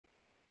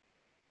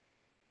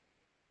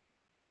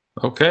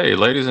Okay,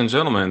 ladies and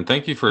gentlemen,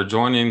 thank you for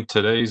joining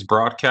today's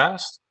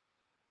broadcast.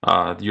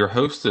 Your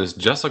host is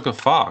Jessica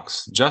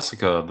Fox.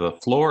 Jessica, the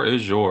floor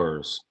is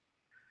yours.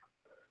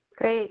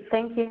 Great,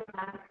 thank you,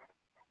 Matt.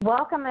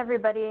 Welcome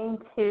everybody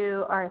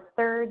to our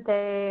third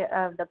day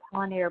of the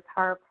Pollinator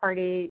Power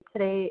Party.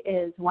 Today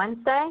is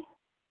Wednesday,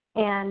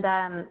 and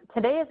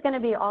today is going to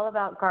be all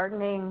about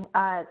gardening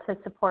to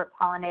support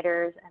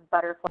pollinators and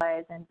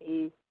butterflies and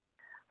bees.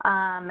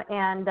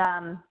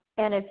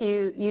 And if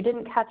you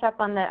didn't catch up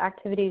on the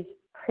activities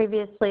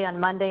previously on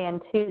Monday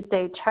and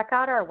Tuesday, check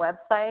out our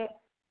website.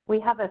 We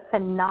have a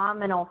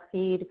phenomenal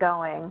feed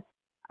going.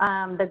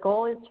 The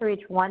goal is to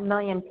reach 1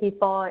 million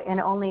people in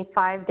only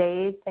 5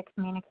 days to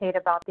communicate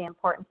about the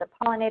importance of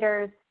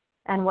pollinators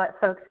and what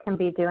folks can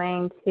be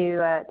doing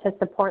to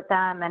support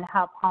them and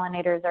how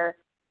pollinators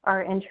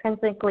are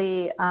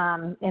intrinsically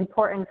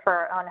important for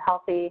our own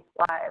healthy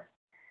lives.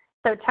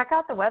 So check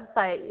out the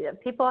website.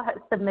 People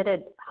have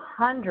submitted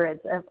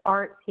hundreds of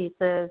art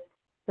pieces.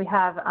 We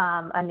have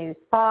a new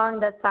song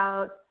that's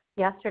out.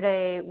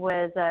 Yesterday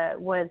was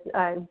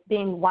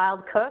being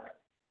wild cooked,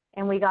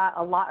 and we got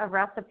a lot of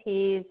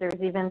recipes.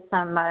 There's even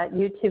some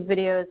YouTube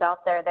videos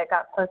out there that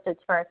got posted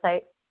to our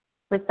site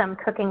with some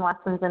cooking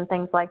lessons and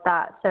things like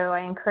that. So I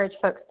encourage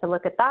folks to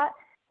look at that.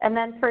 And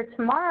then for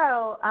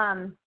tomorrow,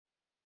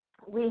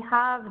 we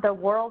have the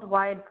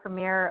worldwide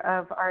premiere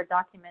of our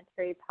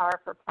documentary,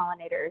 Power for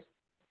Pollinators.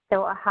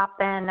 So it will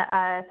happen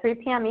 3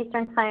 p.m.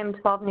 Eastern Time,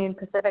 12 noon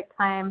Pacific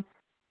Time.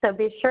 So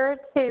be sure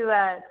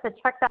to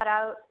check that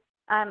out.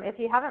 If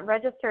you haven't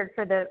registered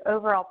for the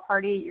overall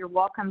party, you're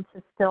welcome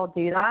to still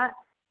do that.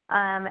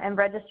 And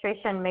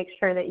registration, make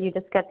sure that you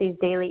just get these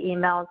daily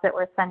emails that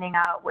we're sending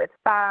out with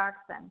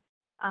facts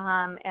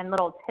and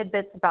little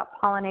tidbits about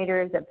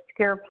pollinators,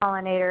 obscure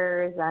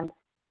pollinators, and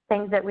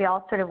things that we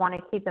all sort of want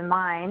to keep in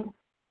mind.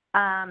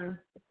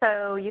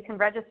 So you can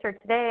register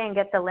today and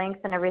get the links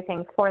and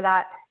everything for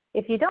that.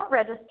 If you don't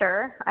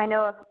register, I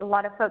know a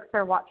lot of folks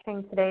are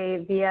watching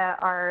today via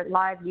our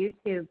live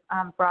YouTube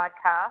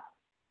broadcast,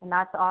 and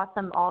that's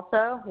awesome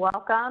also.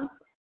 Welcome.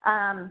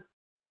 And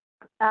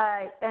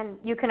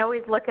you can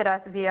always look at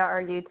us via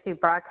our YouTube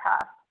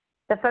broadcast.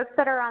 The folks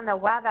that are on the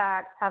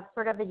WebEx have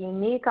sort of a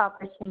unique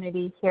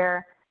opportunity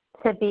here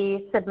to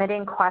be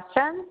submitting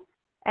questions.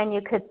 And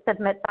you could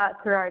submit that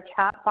through our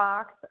chat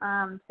box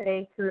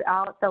today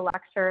throughout the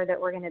lecture that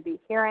we're going to be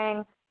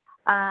hearing.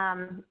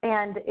 And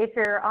if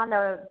you're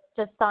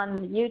just on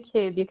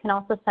YouTube, you can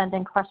also send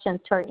in questions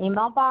to our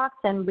email box,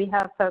 and we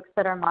have folks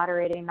that are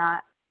moderating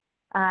that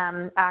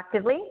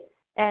actively.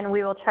 And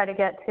we will try to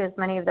get to as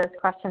many of those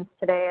questions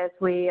today as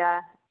we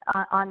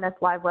on this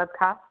live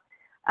webcast.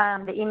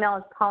 The email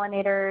is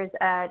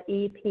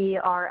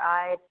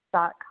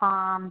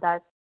pollinators@epri.com.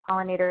 That's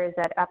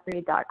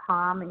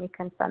pollinators@epri.com, and you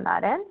can send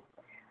that in.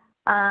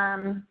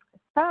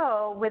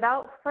 So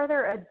without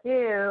further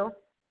ado,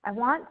 I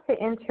want to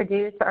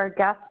introduce our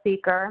guest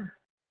speaker.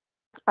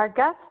 Our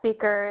guest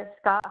speaker is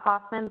Scott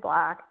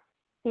Hoffman-Black.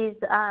 He's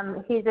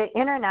an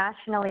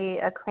internationally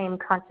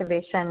acclaimed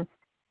conservation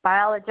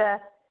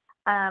biologist.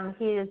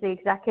 He is the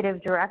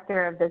executive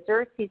director of the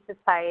Xerces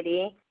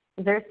Society.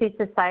 Xerces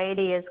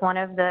Society is one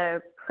of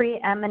the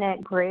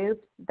preeminent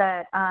groups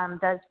that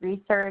does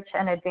research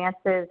and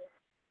advances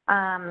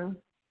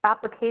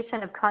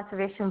application of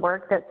conservation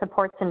work that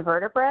supports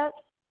invertebrates.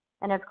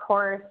 And of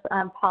course,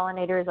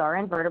 pollinators are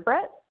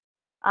invertebrates.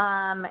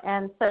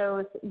 And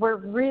so we're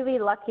really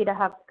lucky to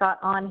have Scott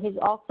on. He's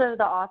also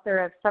the author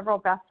of several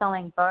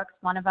best-selling books.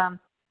 One of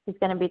them he's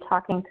going to be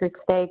talking through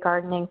today,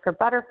 Gardening for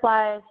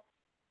Butterflies.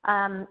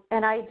 And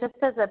I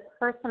just as a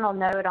personal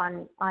note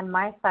on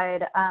my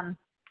side,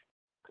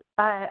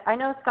 I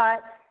know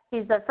Scott,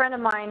 he's a friend of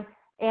mine,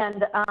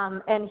 and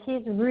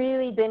he's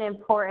really been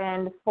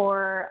important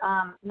for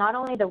not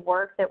only the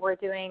work that we're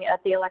doing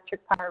at the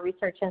Electric Power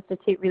Research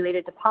Institute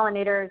related to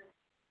pollinators,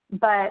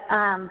 but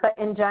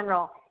in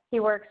general. He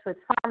works with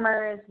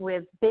farmers,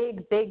 with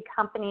big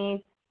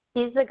companies.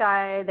 He's the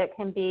guy that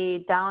can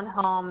be down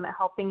home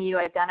helping you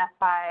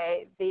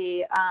identify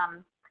the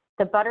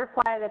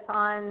butterfly that's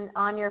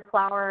on your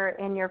flower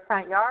in your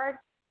front yard.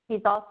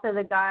 He's also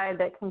the guy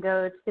that can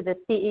go to the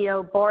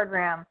CEO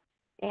boardroom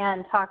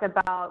and talk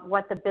about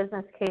what the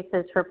business case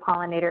is for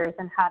pollinators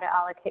and how to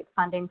allocate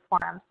funding for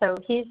them. So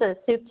he's a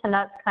soup to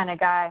nuts kind of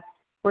guy.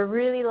 We're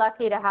really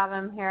lucky to have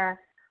him here.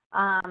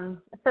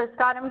 So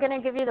Scott, I'm going to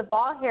give you the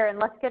ball here, and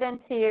let's get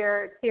into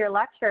your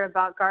lecture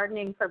about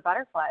gardening for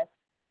butterflies.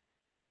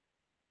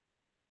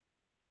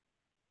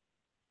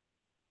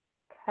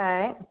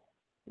 Okay,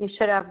 you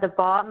should have the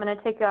ball. I'm going to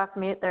take you off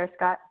mute there,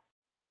 Scott.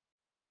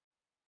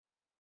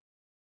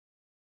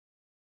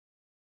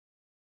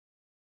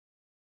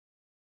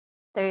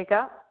 There you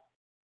go.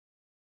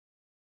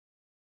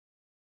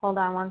 Hold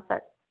on one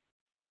sec.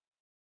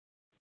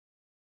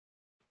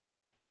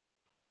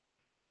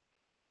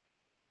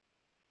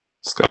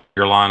 Scott,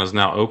 your line is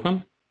now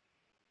open.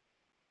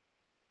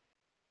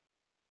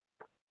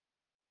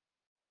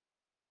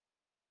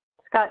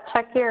 Scott,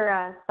 check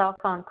your cell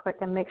phone quick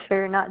and make sure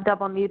you're not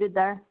double muted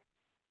there.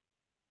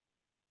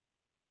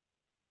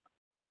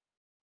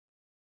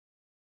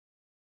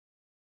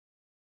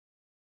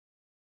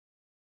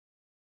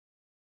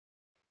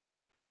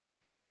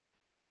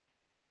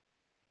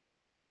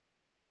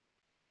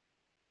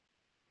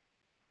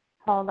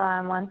 Hold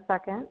on one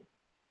second.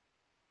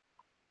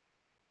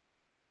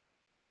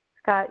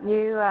 Scott,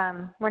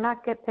 we're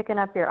not picking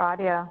up your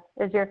audio.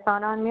 Is your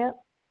phone on mute?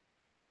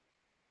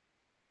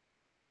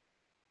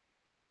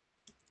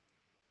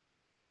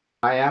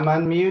 I am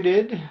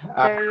unmuted.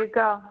 There you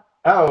go.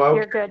 Oh, okay.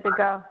 You're good to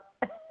go.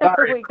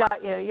 Sorry. We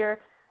got you.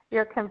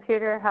 Your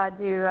computer had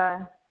you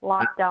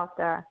locked out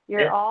there.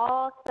 You're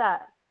all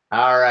set.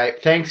 All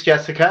right. Thanks,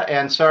 Jessica.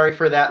 And sorry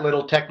for that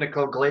little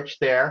technical glitch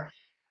there.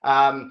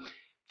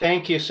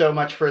 Thank you so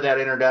much for that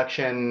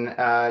introduction,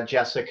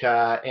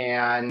 Jessica.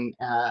 And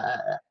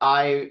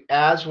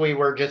as we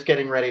were just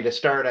getting ready to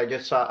start, I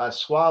just saw a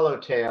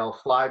swallowtail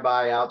fly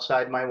by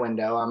outside my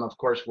window. I'm, of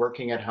course,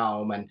 working at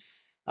home. And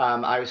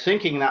I was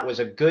thinking that was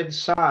a good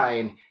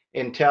sign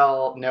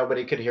until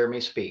nobody could hear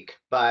me speak.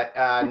 But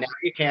now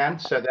you can,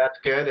 so that's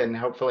good. And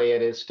hopefully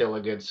it is still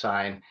a good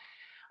sign.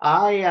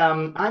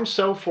 I'm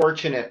so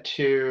fortunate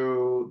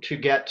to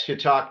get to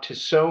talk to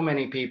so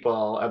many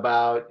people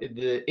about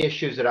the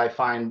issues that I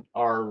find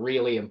are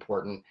really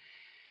important.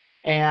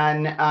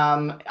 And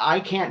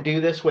I can't do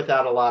this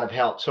without a lot of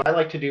help. So I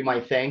like to do my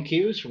thank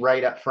yous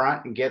right up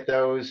front and get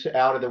those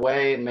out of the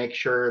way and make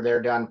sure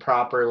they're done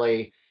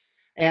properly.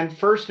 And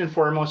first and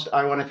foremost,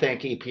 I want to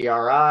thank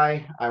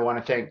EPRI. I want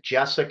to thank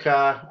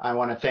Jessica. I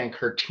want to thank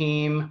her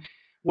team,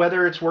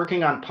 whether it's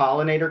working on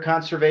pollinator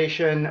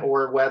conservation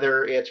or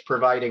whether it's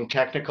providing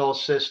technical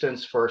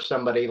assistance for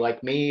somebody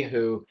like me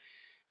who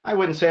I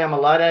wouldn't say I'm a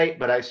Luddite,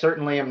 but I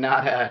certainly am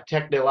not a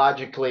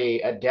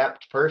technologically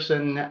adept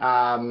person.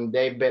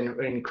 They've been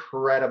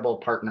incredible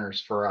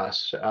partners for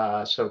us.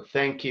 So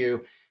thank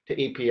you to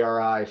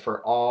EPRI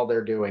for all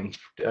they're doing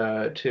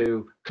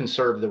to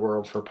conserve the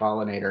world for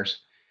pollinators.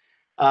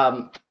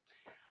 Um,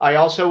 I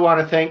also want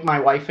to thank my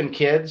wife and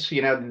kids.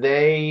 You know,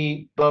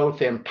 they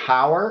both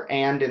empower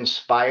and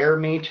inspire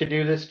me to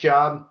do this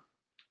job.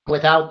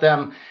 Without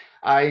them,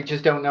 I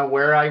just don't know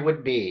where I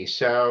would be.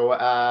 So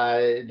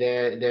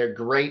they're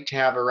great to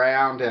have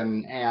around.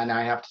 And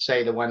I have to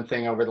say the one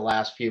thing over the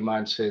last few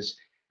months is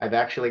I've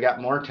actually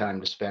got more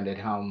time to spend at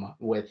home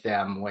with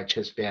them, which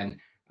has been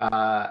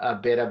a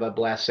bit of a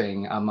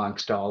blessing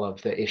amongst all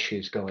of the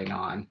issues going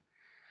on.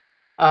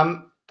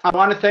 I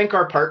want to thank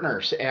our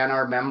partners and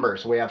our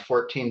members. We have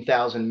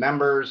 14,000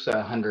 members,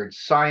 100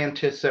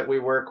 scientists that we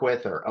work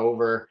with, or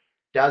over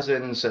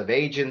dozens of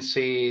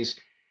agencies,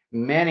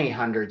 many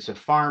hundreds of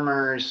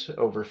farmers,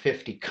 over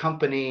 50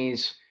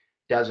 companies,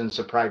 dozens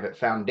of private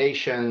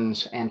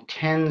foundations, and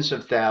tens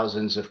of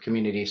thousands of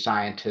community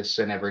scientists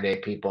and everyday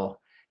people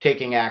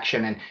taking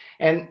action.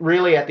 And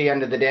really, at the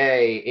end of the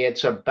day,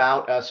 it's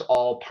about us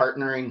all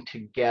partnering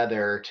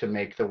together to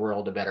make the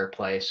world a better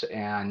place.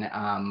 And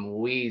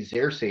we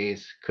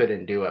Xerces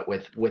couldn't do it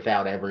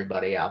without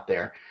everybody out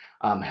there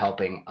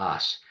helping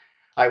us.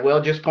 I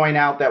will just point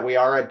out that we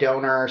are a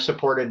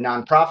donor-supported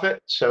nonprofit.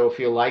 So if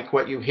you like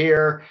what you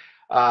hear,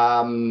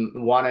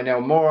 want to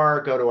know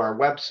more, go to our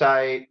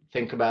website.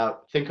 Think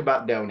about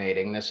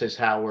donating. This is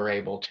how we're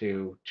able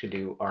to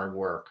do our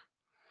work.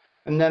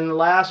 And then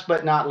last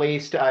but not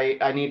least,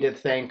 I need to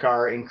thank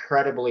our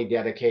incredibly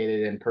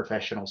dedicated and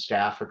professional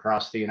staff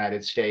across the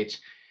United States.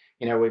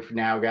 You know, we've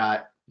now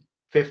got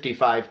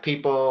 55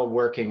 people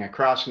working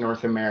across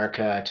North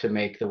America to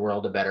make the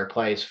world a better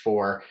place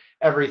for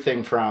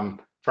everything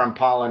from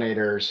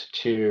pollinators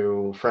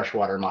to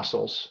freshwater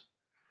mussels.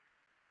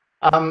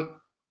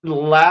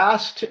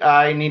 Last,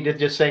 I need to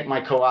just thank my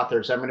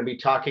co-authors. I'm going to be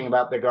talking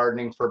about the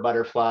Gardening for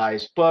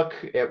Butterflies book.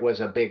 It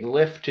was a big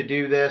lift to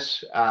do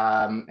this,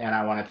 and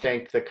I want to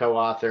thank the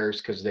co-authors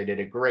because they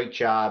did a great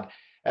job,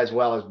 as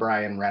well as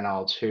Brian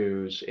Reynolds,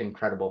 whose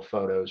incredible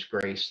photos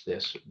grace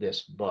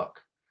this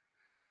book.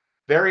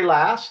 Very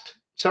last,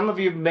 some of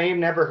you may have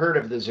never heard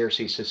of the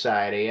Xerces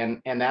Society,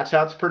 and that's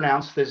how it's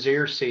pronounced, the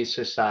Xerces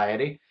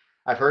Society.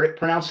 I've heard it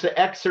pronounced the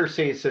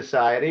Xerces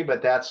Society,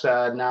 but that's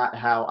not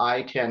how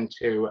I tend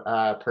to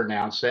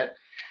pronounce it.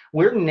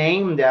 We're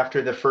named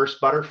after the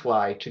first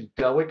butterfly to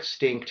go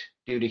extinct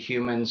due to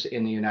humans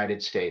in the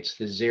United States,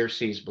 the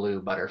Xerces blue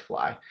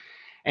butterfly.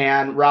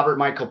 And Robert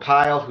Michael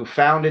Pyle, who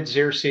founded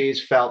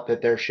Xerces, felt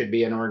that there should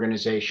be an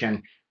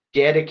organization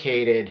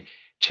dedicated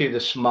to the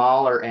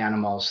smaller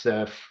animals,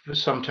 the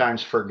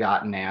sometimes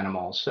forgotten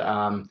animals.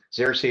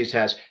 Xerces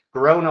has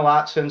grown a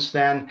lot since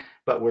then,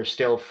 but we're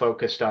still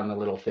focused on the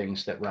little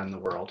things that run the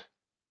world.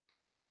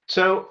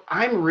 So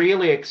I'm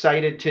really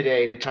excited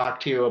today to talk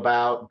to you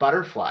about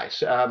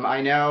butterflies.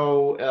 I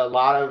know a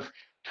lot of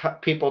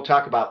people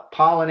talk about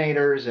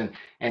pollinators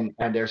and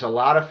there's a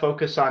lot of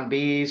focus on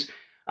bees.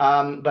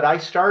 But I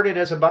started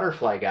as a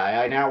butterfly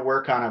guy. I now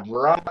work on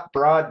a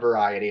broad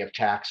variety of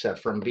taxa,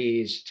 from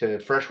bees to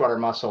freshwater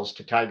mussels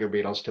to tiger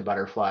beetles to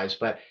butterflies.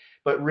 But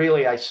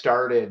really, I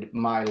started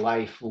my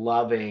life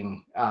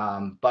loving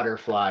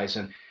butterflies,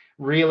 and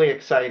really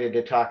excited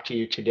to talk to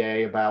you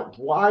today about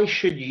why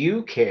should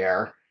you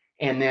care,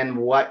 and then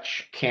what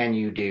can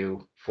you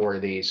do for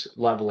these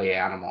lovely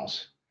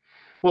animals.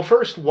 Well,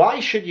 first, why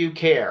should you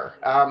care?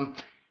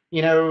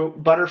 You know,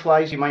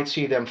 butterflies, you might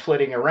see them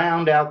flitting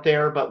around out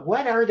there, but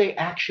what are they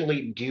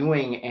actually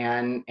doing,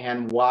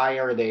 and why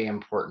are they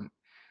important?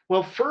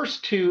 Well,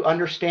 first, to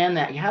understand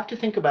that, you have to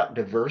think about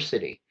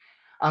diversity.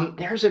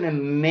 There's an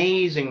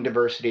amazing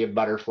diversity of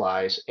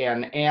butterflies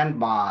and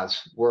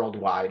moths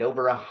worldwide,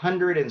 over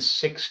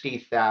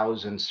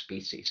 160,000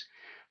 species.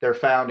 They're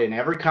found in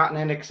every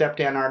continent except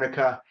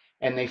Antarctica,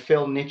 and they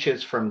fill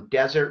niches from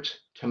deserts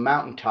to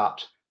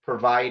mountaintops,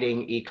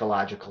 providing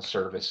ecological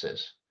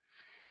services.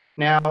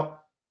 Now,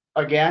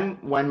 again,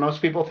 when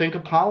most people think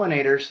of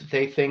pollinators,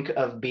 they think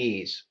of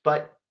bees,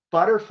 but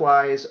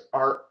butterflies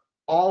are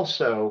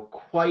also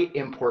quite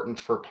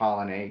important for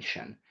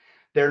pollination.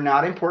 They're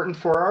not important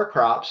for our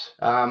crops.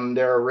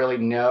 There are really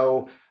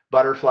no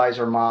butterflies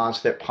or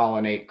moths that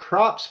pollinate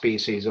crop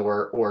species,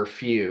 or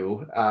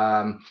few.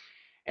 But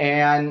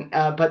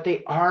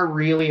they are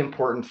really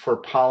important for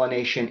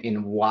pollination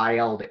in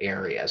wild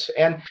areas.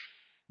 And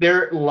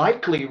they're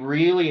likely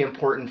really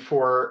important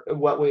for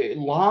what we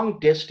long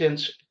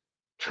distance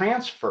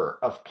transfer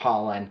of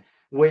pollen,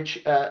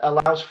 which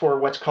allows for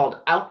what's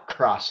called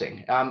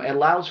outcrossing. It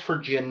allows for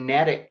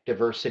genetic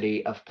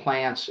diversity of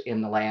plants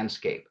in the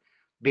landscape.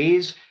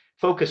 Bees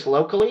focus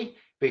locally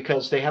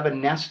because they have a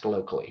nest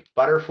locally.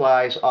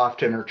 Butterflies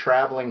often are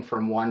traveling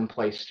from one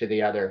place to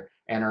the other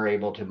and are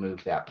able to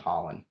move that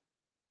pollen.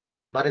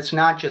 But it's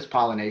not just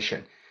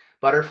pollination.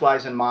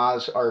 Butterflies and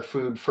moths are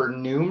food for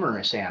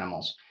numerous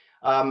animals.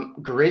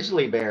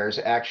 Grizzly bears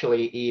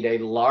actually eat a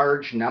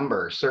large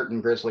number,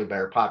 certain grizzly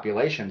bear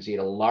populations eat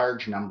a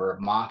large number of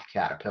moth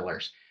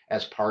caterpillars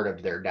as part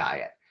of their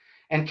diet.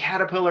 And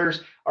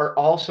caterpillars are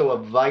also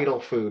a vital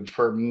food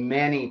for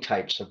many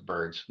types of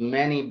birds.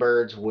 Many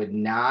birds would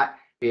not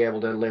be able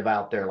to live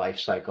out their life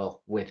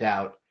cycle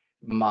without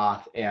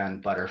moth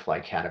and butterfly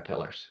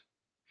caterpillars.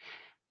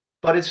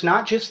 But it's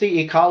not just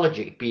the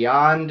ecology.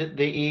 Beyond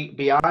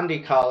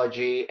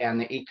ecology and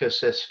the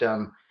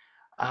ecosystem,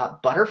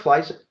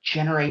 butterflies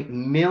generate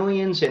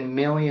millions and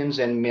millions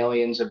and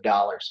millions of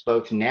dollars,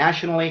 both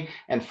nationally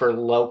and for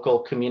local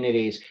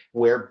communities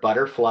where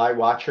butterfly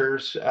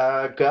watchers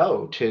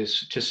go to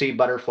see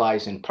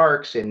butterflies in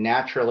parks, in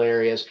natural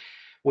areas.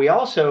 We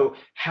also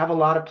have a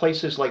lot of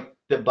places like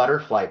the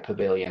Butterfly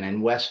Pavilion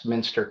in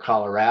Westminster,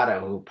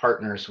 Colorado, who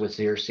partners with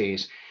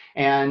Xerces,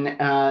 and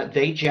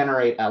they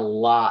generate a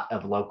lot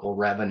of local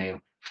revenue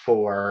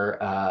for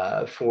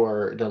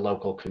the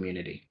local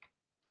community.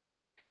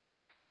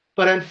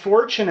 But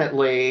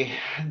unfortunately,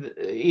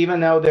 even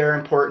though they're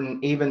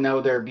important, even though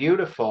they're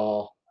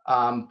beautiful,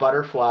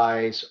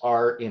 butterflies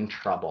are in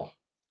trouble.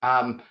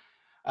 I'm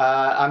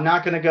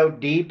not going to go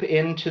deep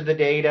into the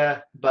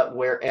data, but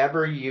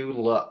wherever you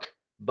look,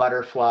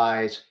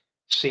 butterflies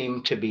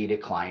seem to be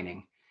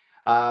declining.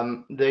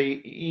 The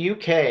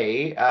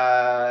UK,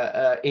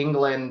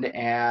 England,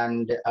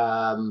 and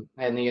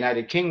the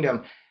United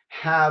Kingdom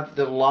have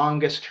the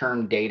longest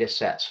term data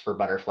sets for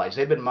butterflies.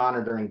 They've been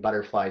monitoring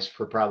butterflies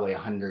for probably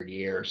 100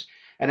 years.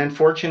 And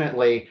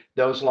unfortunately,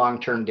 those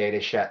long-term data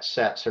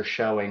sets are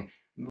showing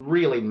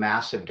really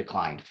massive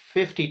decline,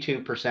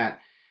 52%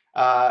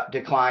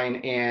 decline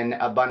in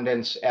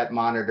abundance at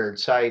monitored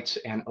sites,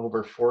 and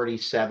over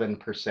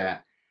 47%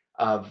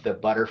 of the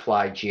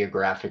butterfly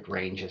geographic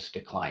range is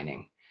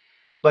declining.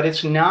 But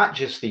it's not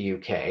just the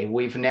UK.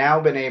 We've now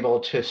been able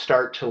to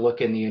start to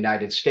look in the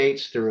United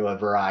States through a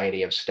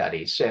variety of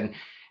studies. And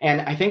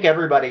I think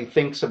everybody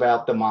thinks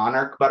about the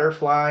monarch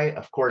butterfly.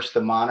 Of course,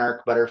 the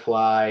monarch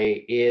butterfly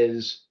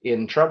is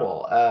in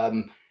trouble.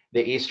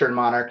 The eastern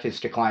monarch has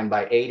declined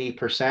by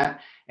 80%,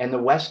 and the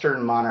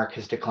western monarch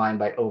has declined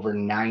by over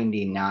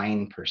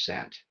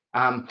 99%.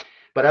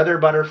 But other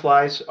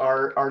butterflies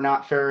are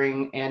not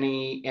faring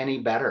any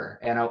better.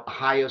 An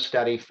Ohio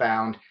study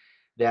found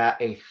that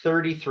a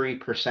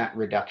 33%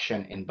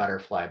 reduction in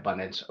butterfly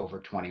abundance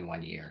over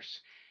 21 years.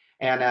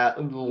 And a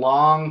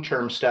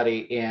long-term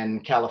study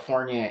in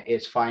California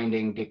is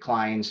finding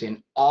declines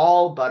in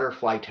all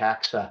butterfly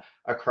taxa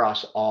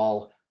across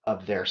all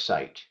of their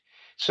site.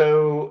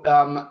 So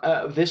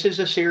this is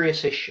a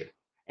serious issue,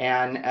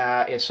 and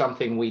it's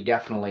something we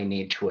definitely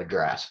need to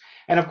address.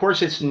 And of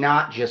course, it's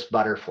not just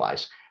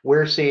butterflies.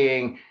 We're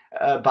seeing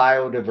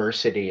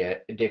biodiversity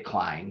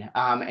decline,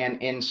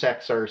 and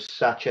insects are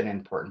such an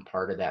important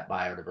part of that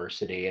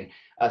biodiversity. And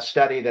a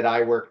study that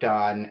I worked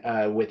on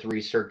with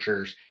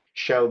researchers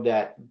showed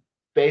that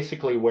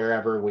basically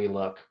wherever we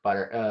look,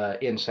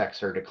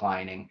 insects are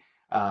declining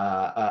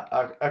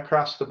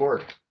across the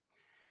board.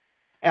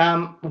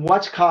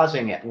 What's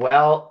causing it?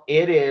 Well,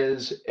 it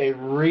is a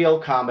real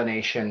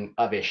combination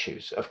of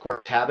issues. Of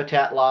course,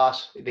 habitat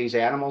loss. These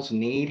animals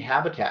need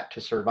habitat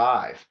to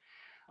survive.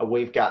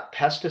 We've got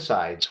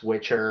pesticides,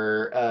 which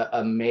are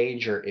a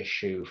major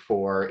issue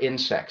for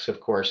insects. Of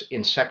course,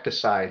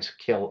 insecticides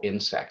kill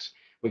insects.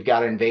 We've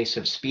got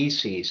invasive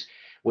species.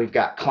 We've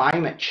got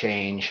climate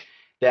change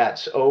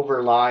that's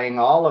overlying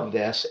all of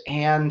this.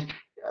 And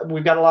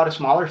we've got a lot of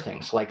smaller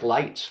things like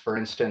lights. For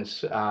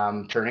instance,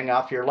 turning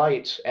off your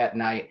lights at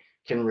night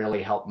can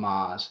really help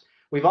moths.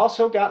 We've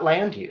also got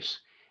land use.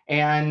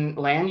 And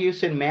land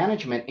use and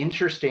management,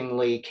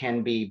 interestingly,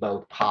 can be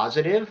both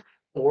positive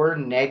or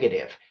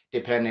negative,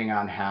 depending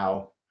on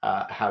how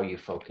you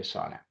focus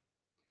on it.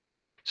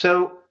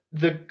 So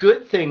The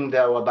good thing,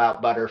 though,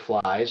 about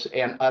butterflies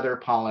and other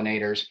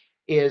pollinators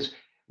is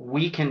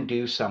we can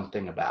do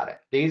something about it.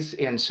 These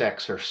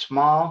insects are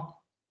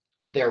small,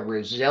 they're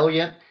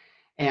resilient,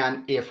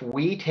 and if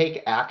we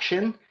take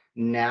action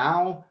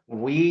now,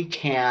 we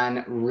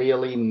can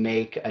really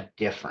make a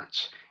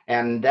difference.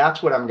 And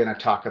that's what I'm going to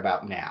talk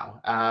about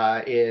now,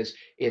 is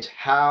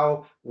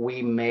how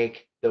we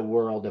make the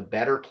world a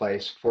better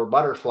place for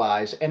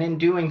butterflies, and in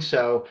doing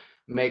so,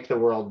 make the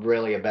world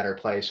really a better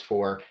place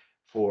for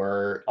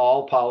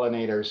all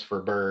pollinators,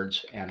 for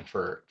birds, and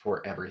for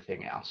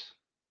everything else.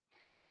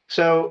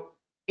 So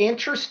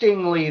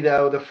interestingly,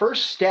 though, the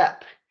first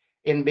step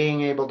in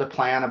being able to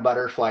plan a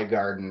butterfly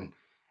garden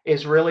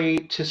is really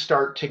to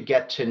start to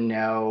get to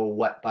know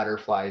what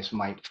butterflies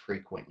might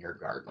frequent your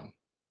garden.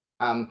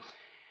 Um,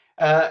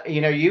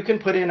 you can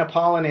put in a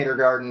pollinator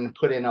garden,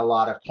 put in a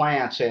lot of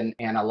plants and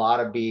a lot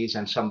of bees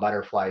and some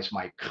butterflies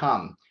might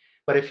come.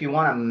 But if you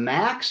want to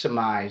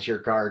maximize your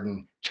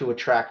garden to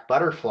attract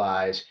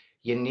butterflies,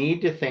 you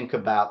need to think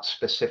about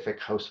specific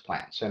host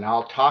plants. And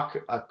I'll talk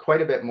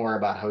quite a bit more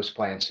about host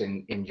plants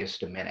in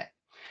just a minute.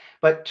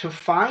 But to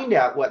find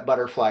out what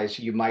butterflies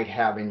you might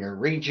have in your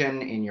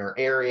region, in your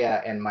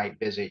area, and might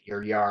visit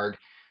your yard,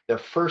 the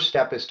first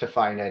step is to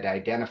find an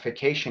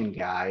identification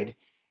guide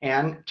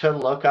and to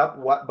look up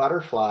what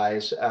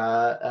butterflies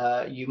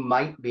you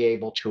might be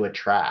able to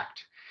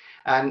attract.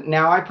 And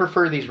now I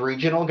prefer these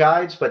regional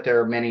guides, but there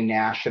are many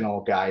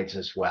national guides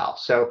as well.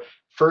 So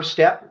first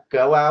step,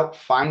 go out,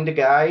 find a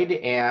guide,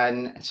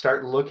 and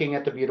start looking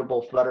at the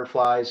beautiful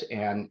butterflies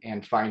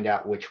and find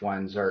out which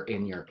ones are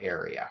in your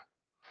area.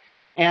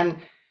 And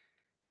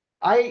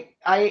I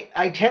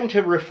tend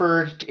to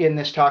refer in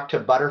this talk to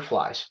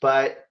butterflies,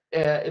 but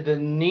the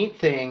neat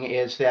thing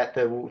is that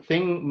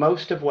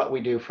most of what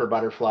we do for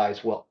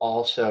butterflies will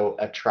also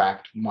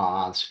attract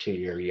moths to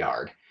your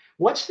yard.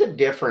 What's the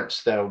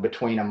difference, though,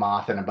 between a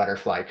moth and a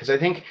butterfly? Because I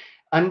think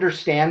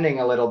understanding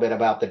a little bit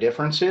about the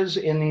differences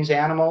in these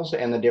animals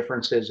and the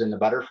differences in the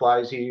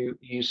butterflies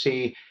you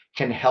see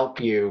can help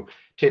you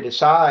to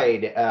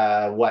decide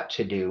what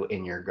to do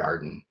in your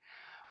garden.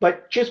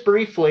 But just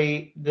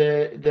briefly,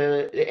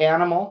 the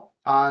animal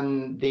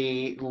on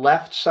the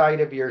left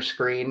side of your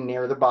screen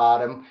near the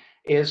bottom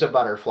is a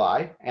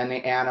butterfly, and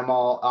the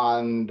animal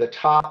on the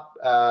top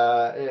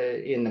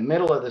in the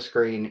middle of the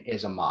screen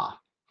is a moth.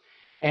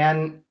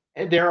 And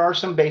there are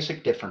some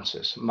basic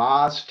differences.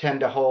 Moths tend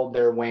to hold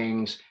their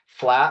wings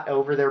flat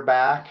over their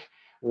back,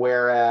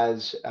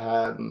 whereas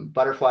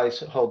butterflies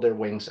hold their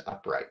wings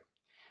upright.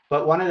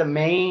 But one of the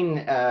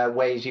main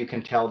ways you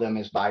can tell them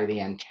is by the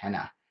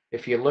antenna.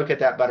 If you look at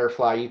that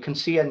butterfly, you can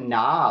see a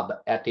knob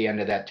at the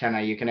end of that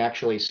antenna. You can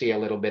actually see a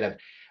little bit of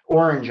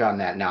orange on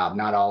that knob.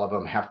 Not all of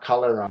them have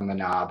color on the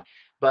knob,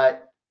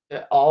 but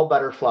all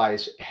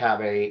butterflies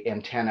have a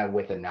antenna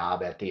with a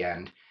knob at the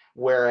end,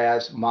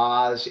 whereas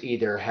moths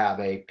either have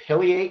a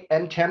pileate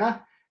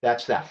antenna,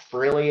 that's that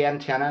frilly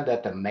antenna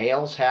that the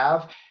males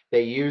have.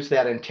 They use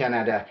that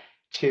antenna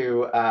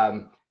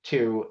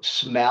to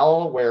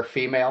smell where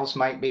females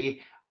might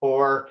be,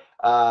 or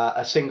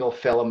a single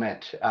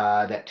filament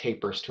that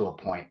tapers to a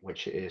point,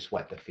 which is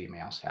what the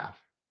females have.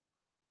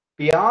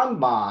 Beyond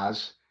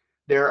moths,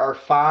 there are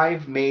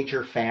 5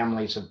 major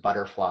families of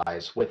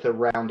butterflies with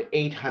around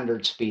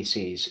 800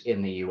 species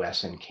in the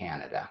US and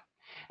Canada.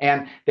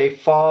 And they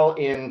fall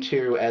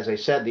into, as I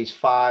said, these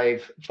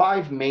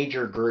five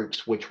major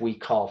groups, which we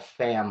call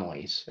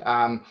families.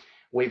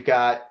 We've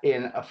got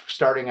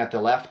starting at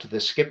the left, the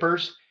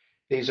skippers.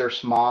 These are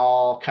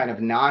small, kind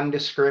of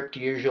nondescript,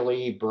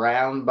 usually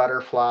brown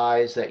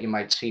butterflies that you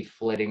might see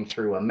flitting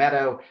through a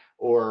meadow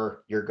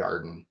or your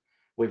garden.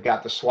 We've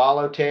got the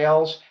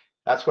swallowtails.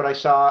 That's what I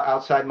saw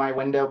outside my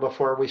window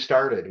before we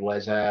started,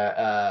 was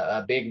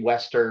a big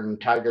western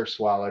tiger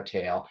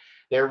swallowtail.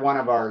 They're one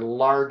of our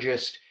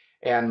largest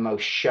and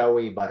most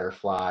showy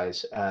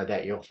butterflies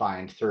that you'll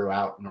find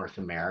throughout North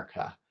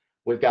America.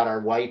 We've got our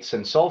whites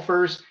and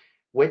sulfurs,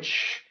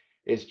 which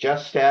is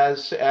just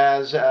as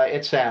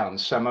it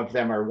sounds. Some of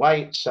them are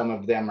white, some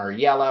of them are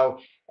yellow.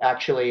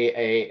 Actually,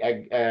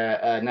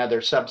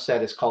 another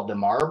subset is called the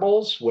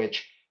marbles,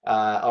 which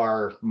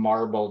are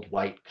marbled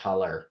white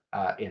color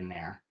in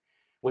there.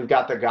 We've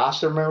got the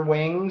gossamer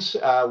wings,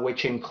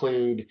 which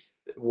include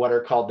what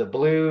are called the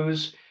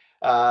blues.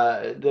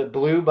 The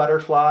blue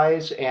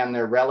butterflies and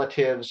their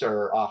relatives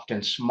are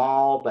often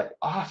small, but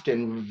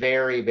often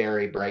very,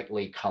 very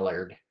brightly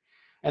colored.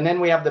 And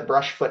then we have the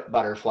brushfoot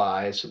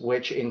butterflies,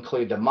 which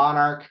include the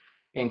monarch,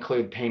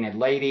 include painted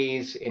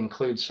ladies,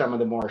 include some of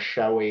the more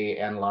showy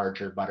and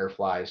larger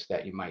butterflies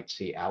that you might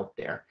see out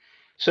there.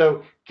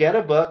 So get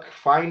a book,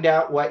 find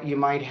out what you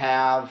might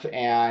have,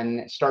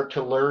 and start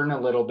to learn a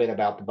little bit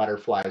about the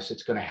butterflies.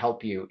 It's going to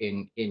help you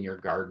in your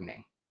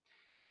gardening.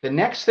 The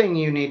next thing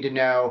you need to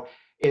know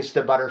is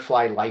the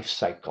butterfly life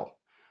cycle.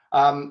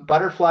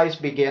 Butterflies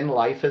begin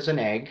life as an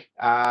egg,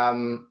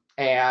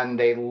 and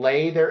they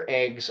lay their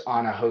eggs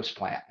on a host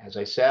plant. As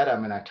I said,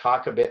 I'm going to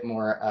talk a bit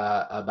more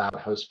about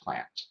host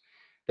plants.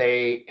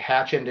 They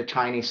hatch into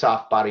tiny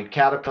soft-bodied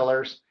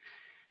caterpillars.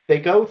 they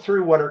go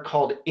through what are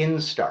called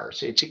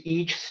instars. It's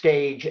each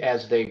stage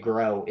as they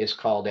grow is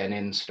called an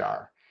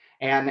instar.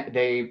 And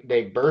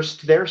they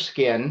burst their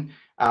skin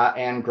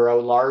and grow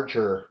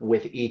larger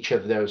with each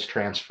of those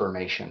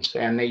transformations.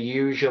 And they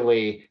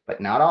usually, but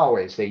not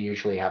always, they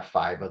usually have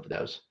 5 of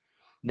those.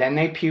 Then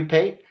they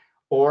pupate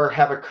or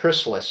have a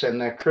chrysalis.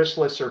 And the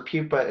chrysalis or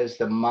pupa is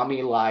the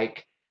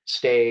mummy-like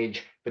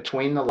stage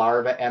between the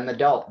larva and the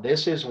adult.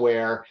 This is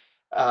where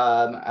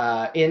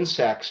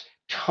insects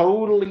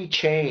totally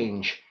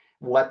change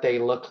what they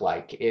look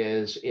like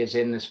is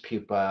in this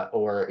pupa,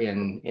 or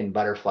in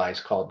butterflies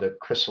called the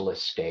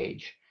chrysalis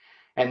stage.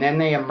 And then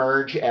they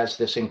emerge as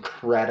this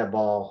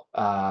incredible,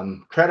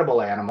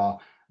 credible animal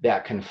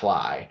that can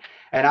fly.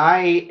 And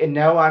I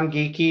know I'm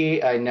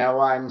geeky, I know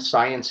I'm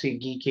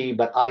sciencey geeky,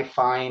 but I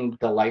find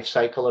the life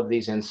cycle of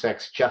these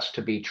insects just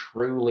to be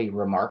truly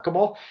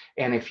remarkable.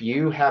 And if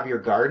you have your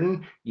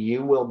garden,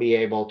 you will be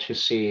able to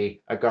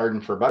see a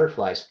garden for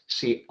butterflies,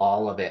 see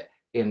all of it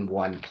in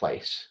one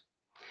place.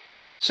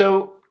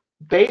 So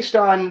based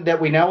on that,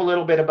 we know a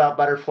little bit about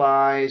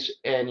butterflies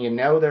and you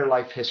know their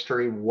life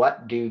history,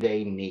 what do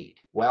they need?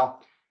 Well,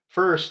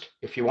 first,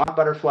 if you want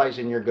butterflies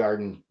in your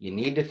garden, you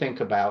need to think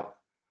about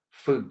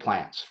food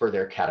plants for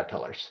their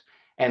caterpillars.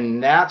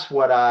 And that's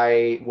what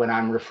when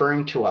I'm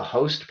referring to a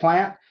host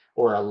plant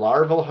or a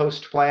larval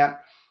host plant,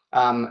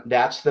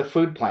 that's the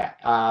food plant.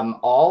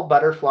 All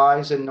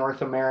butterflies in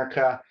North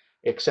America,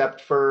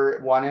 except for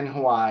one in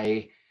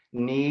Hawaii,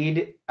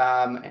 need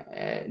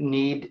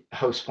need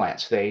host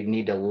plants. They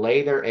need to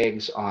lay their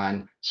eggs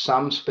on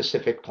some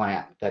specific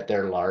plant that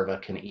their larvae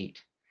can eat.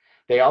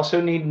 They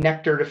also need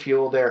nectar to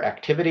fuel their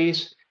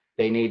activities.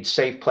 They need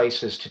safe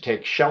places to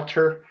take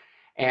shelter,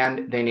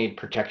 and they need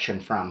protection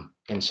from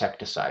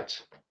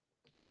insecticides.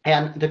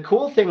 And the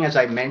cool thing, as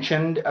I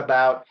mentioned,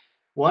 about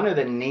one of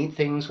the neat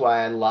things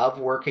why I love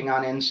working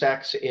on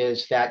insects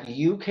is that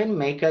you can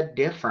make a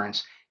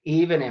difference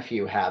even if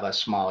you have a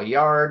small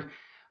yard,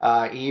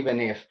 even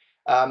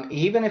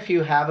if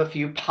you have a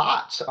few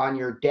pots on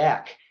your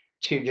deck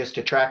to just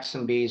attract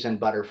some bees and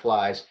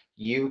butterflies.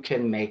 You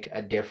can make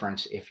a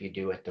difference if you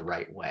do it the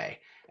right way.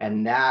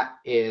 And that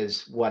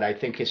is what I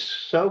think is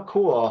so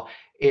cool.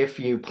 If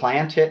you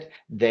plant it,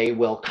 they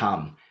will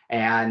come.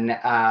 And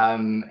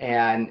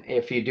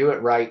if you do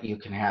it right, you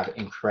can have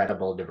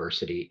incredible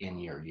diversity in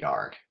your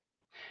yard.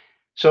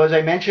 So as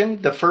I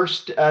mentioned, the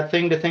first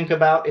thing to think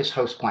about is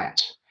host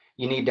plants.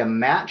 You need to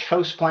match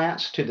host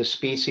plants to the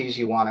species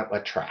you want to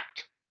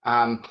attract.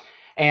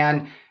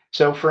 And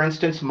so for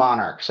instance,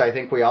 monarchs, I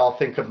think we all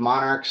think of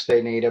monarchs,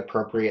 they need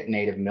appropriate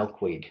native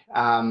milkweed.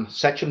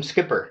 Sechem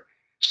skipper,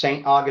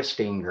 St.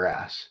 Augustine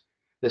grass,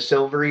 the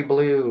silvery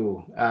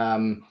blue,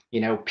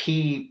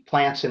 pea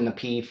plants in the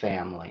pea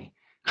family,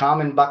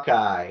 common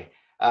buckeye,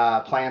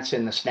 plants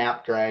in the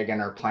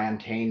snapdragon or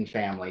plantain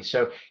family.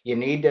 So you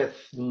need to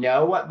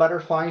know what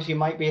butterflies you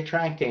might be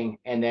attracting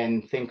and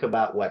then think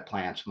about what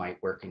plants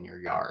might work in your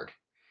yard.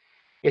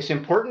 It's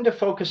important to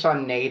focus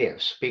on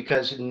natives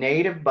because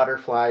native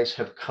butterflies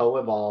have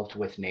co-evolved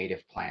with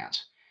native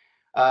plants.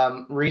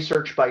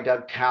 Research by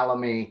Doug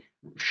Tallamy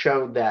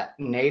showed that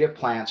native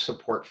plants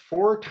support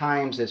 4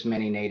 times as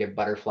many native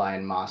butterfly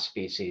and moth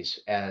species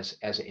as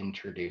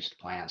introduced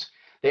plants.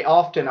 They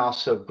often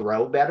also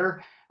grow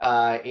better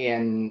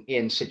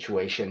in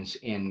situations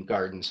in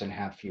gardens and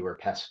have fewer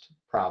pest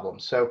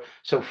problems. So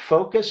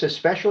focus,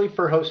 especially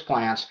for host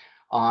plants,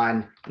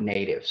 on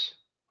natives.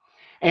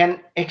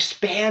 And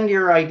expand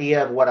your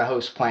idea of what a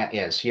host plant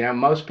is.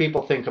 Most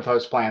people think of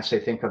host plants, they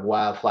think of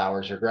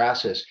wildflowers or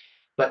grasses,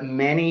 but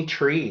many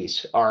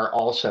trees are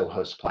also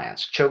host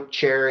plants.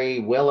 Chokecherry,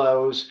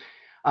 willows,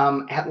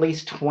 at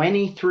least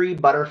 23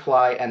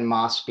 butterfly and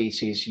moth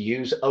species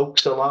use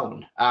oaks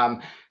alone.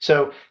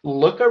 So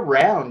look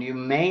around. You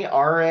may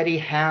already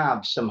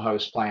have some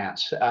host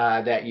plants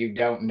that you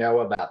don't know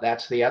about.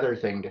 That's the other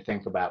thing to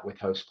think about with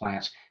host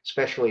plants,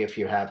 especially if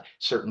you have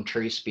certain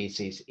tree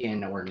species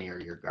in or near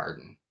your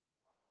garden.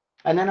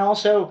 And then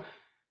also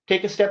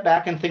take a step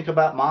back and think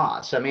about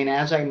moths. I mean,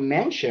 as I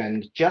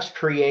mentioned, just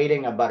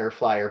creating a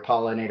butterfly or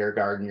pollinator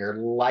garden, you're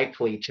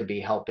likely to be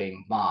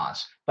helping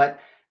moths. But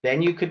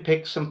then you could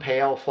pick some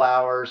pale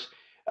flowers,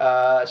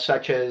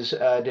 such as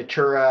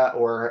datura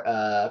or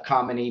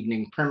common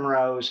evening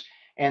primrose.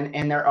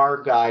 And there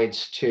are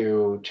guides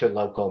to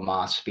local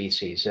moth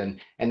species.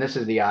 And this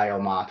is the Io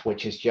moth,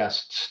 which is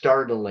just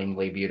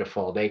startlingly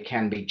beautiful. They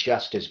can be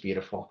just as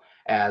beautiful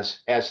as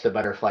the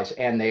butterflies,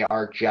 and they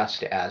are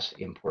just as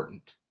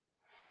important.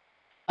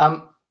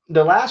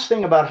 The last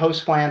thing about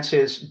host plants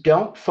is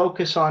don't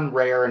focus on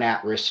rare and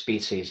at-risk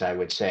species, I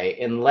would say,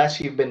 unless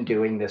you've been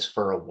doing this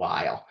for a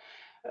while.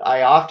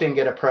 I often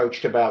get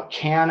approached about,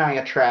 can I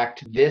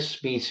attract this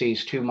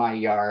species to my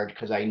yard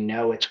because I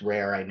know it's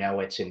rare, I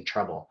know it's in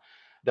trouble.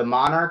 The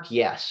monarch,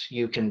 yes,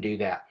 you can do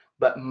that.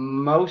 But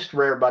most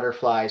rare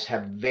butterflies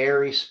have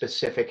very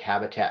specific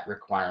habitat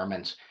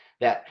requirements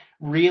that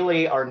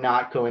really are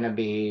not going to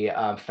be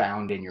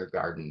found in your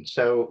garden.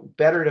 So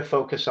better to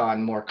focus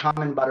on more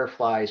common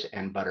butterflies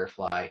and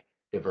butterfly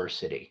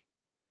diversity.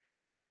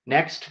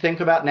 Next,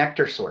 think about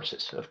nectar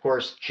sources. Of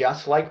course,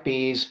 just like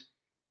bees,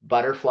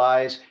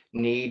 butterflies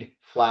need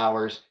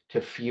flowers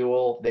to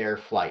fuel their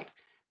flight.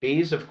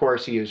 Bees, of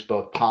course, use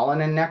both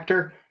pollen and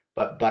nectar,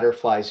 but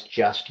butterflies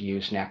just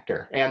use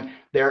nectar. And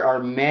there are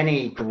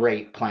many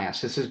great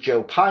plants. This is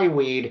Joe Pye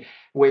weed,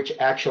 which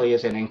actually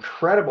is an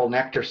incredible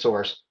nectar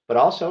source, but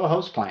also a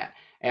host plant.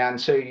 And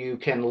so you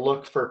can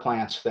look for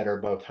plants that are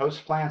both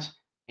host plants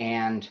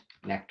and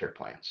nectar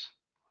plants.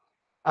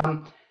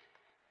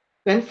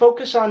 Then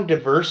focus on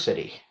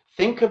diversity.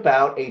 Think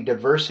about a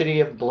diversity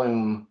of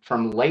bloom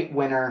from late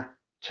winter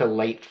to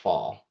late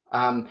fall.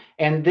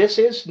 And this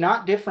is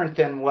not different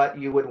than what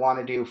you would want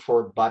to do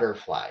for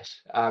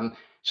butterflies.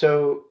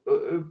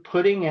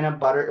 Putting in a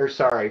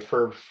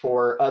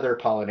for other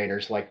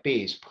pollinators like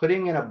bees,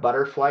 putting in a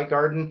butterfly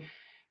garden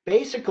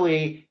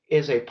basically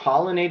is a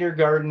pollinator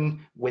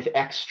garden with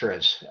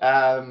extras.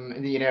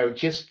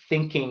 Just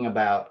thinking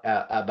about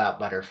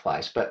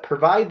butterflies, but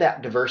provide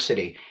that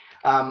diversity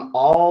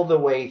all the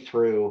way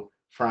through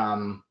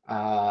from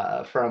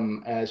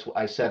as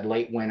I said,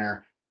 late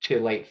winter to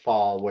late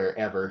fall,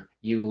 wherever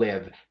you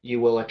live.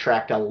 You will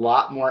attract a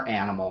lot more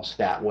animals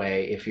that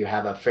way if you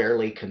have a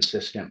fairly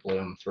consistent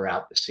bloom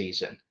throughout the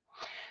season.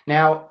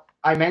 Now,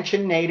 I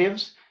mentioned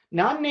natives.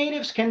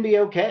 Non-natives can be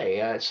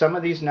okay. Some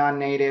of these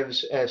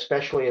non-natives,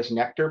 especially as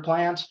nectar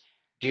plants,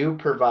 do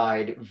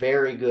provide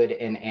very good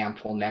and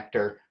ample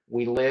nectar.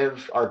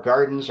 Our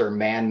gardens are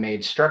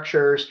man-made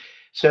structures.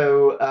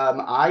 So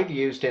I've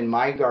used in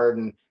my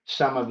garden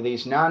some of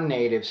these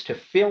non-natives to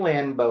fill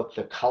in both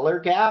the color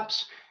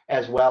gaps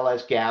as well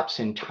as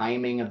gaps in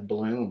timing of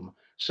bloom,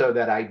 so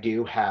that I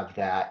do have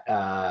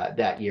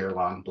that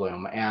year-long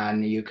bloom.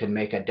 And you can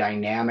make a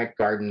dynamic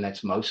garden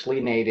that's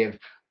mostly native,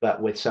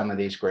 but with some of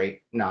these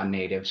great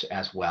non-natives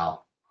as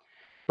well.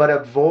 But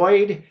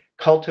avoid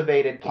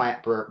cultivated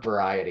plant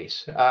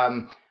varieties.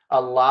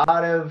 A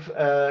lot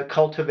of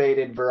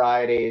cultivated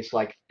varieties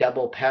like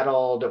double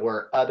petaled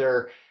or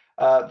other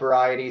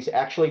varieties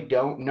actually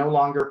no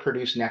longer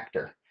produce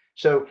nectar.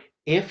 So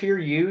if you're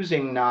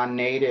using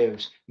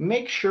non-natives,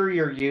 make sure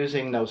you're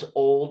using those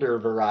older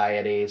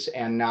varieties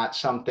and not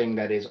something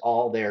that is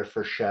all there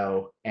for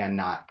show and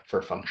not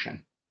for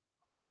function.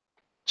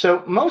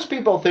 So most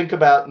people think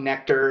about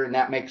nectar and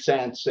that makes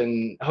sense,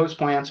 and host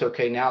plants,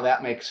 okay, now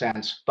that makes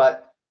sense.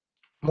 But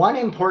one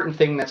important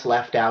thing that's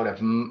left out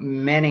of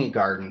many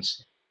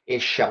gardens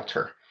is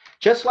shelter.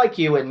 Just like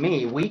you and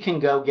me, we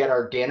can go get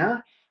our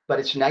dinner, but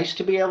it's nice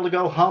to be able to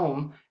go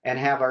home and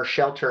have our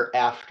shelter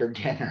after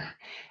dinner.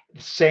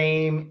 The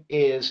same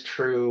is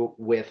true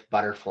with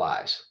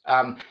butterflies.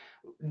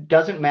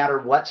 Doesn't matter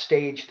what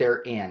stage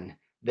they're in,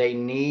 they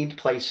need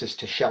places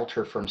to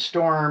shelter from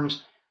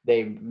storms.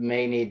 They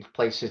may need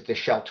places to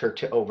shelter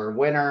to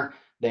overwinter.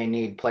 They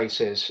need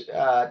places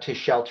to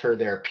shelter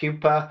their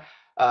pupa.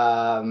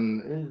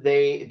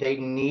 They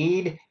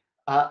need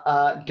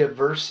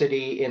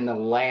diversity in the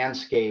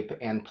landscape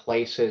and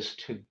places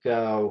to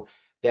go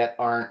that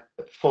aren't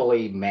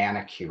fully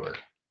manicured.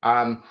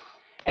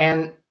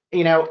 And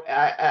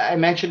I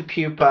mentioned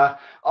pupa.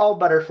 All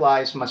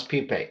butterflies must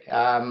pupate,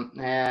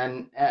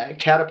 and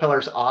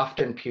caterpillars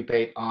often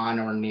pupate on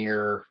or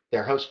near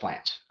their host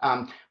plants.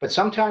 But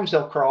sometimes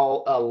they'll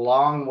crawl a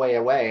long way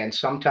away, and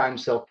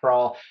sometimes they'll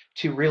crawl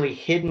to really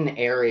hidden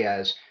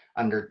areas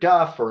under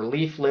duff or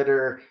leaf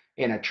litter,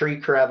 in a tree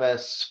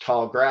crevice,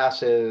 tall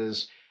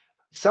grasses.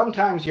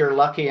 Sometimes you're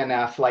lucky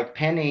enough, like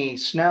Penny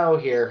Snow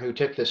here, who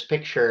took this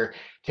picture,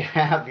 to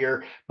have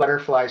your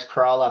butterflies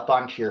crawl up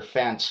onto your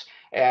fence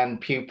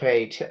and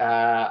pupate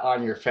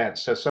on your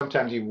fence. So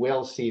sometimes you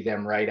will see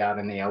them right out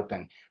in the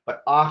open,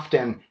 but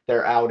often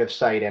they're out of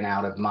sight and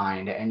out of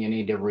mind, and you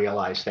need to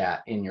realize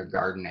that in your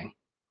gardening.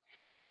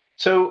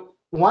 So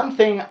one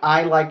thing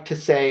I like to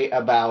say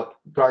about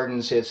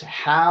gardens is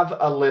have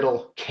a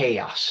little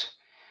chaos.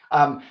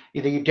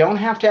 You don't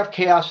have to have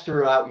chaos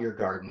throughout your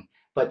garden,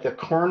 but the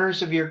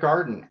corners of your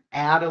garden,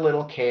 add a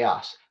little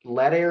chaos.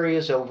 Let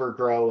areas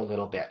overgrow a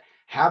little bit.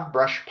 Have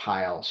brush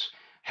piles.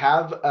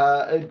 Have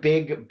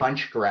big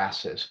bunch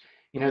grasses.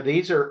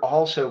 These are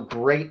also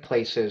great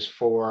places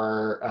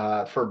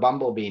for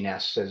bumblebee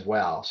nests as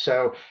well.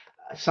 So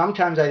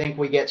sometimes I think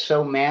we get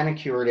so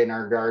manicured in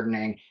our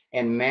gardening,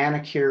 and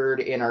manicured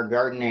in our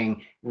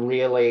gardening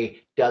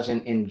really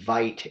doesn't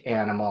invite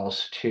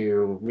animals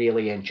to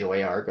really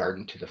enjoy our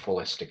garden to the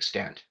fullest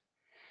extent.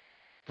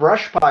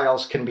 Brush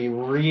piles can be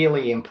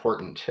really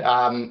important.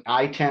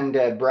 I tend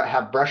to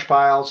have brush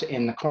piles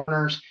in the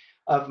corners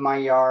of my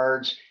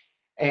yards,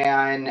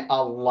 and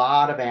a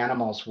lot of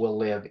animals will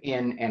live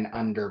in and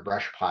under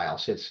brush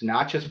piles. It's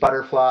not just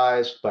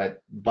butterflies,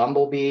 but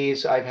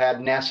bumblebees I've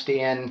had nest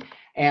in,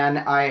 and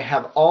I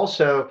have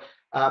also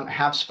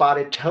have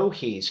spotted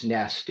towhees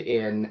nest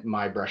in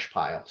my brush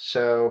pile.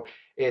 So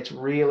it's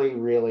really,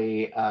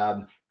 really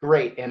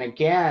great. And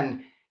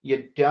again,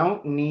 you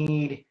don't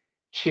need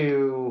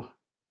to,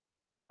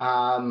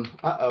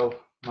 uh-oh,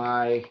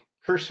 my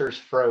cursor's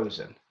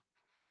frozen.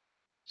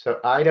 So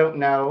I don't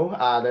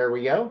know, there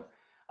we go.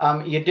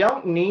 You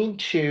don't need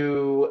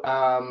to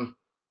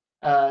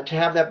to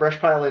have that brush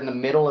pile in the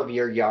middle of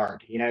your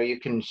yard. You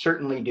can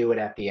certainly do it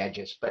at the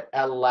edges, but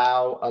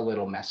allow a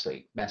little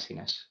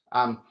messiness.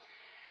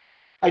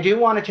 I do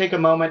want to take a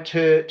moment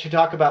to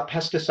talk about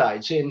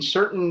pesticides. In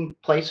certain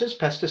places,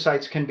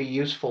 pesticides can be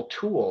useful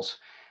tools,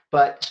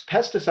 but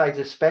pesticides,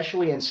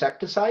 especially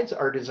insecticides,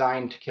 are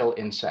designed to kill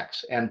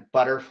insects, and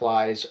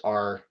butterflies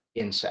are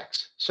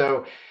insects.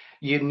 So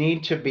you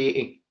need to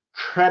be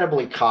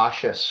incredibly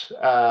cautious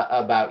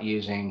about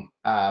using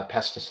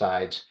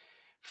pesticides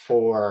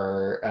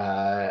for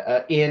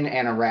in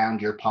and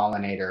around your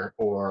pollinator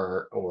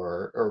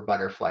or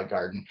butterfly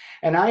garden.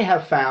 And I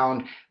have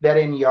found that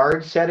in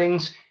yard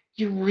settings,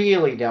 you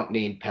really don't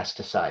need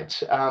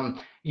pesticides.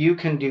 You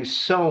can do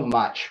so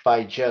much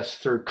by just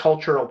through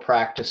cultural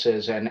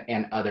practices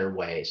and other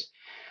ways.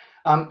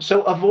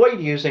 So avoid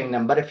using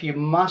them, but if you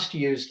must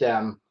use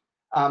them,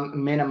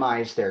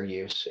 minimize their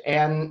use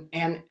and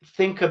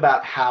think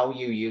about how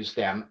you use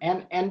them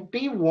and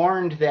be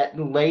warned that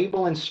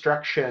label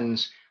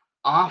instructions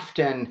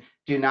often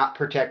do not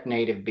protect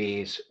native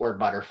bees or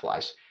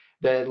butterflies.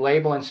 The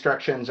label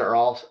instructions are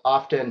all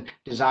often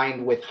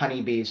designed with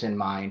honeybees in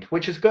mind,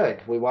 which is good.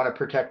 We want to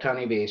protect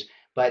honeybees,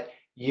 but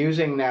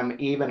using them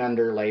even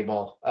under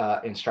label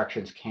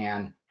instructions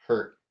can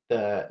hurt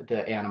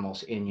the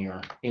animals in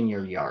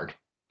your yard.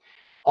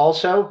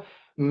 Also,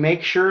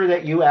 make sure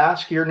that you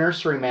ask your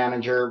nursery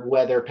manager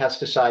whether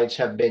pesticides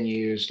have been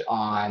used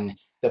on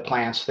the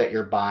plants that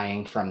you're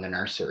buying from the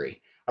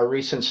nursery. A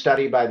recent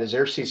study by the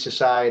Xerces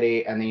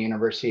Society and the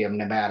University of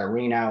Nevada,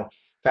 Reno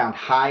found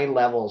high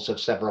levels of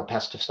several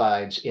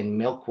pesticides in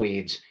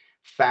milkweeds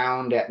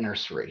found at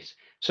nurseries.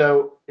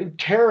 So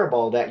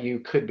terrible that you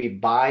could be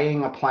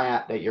buying a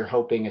plant that you're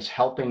hoping is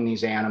helping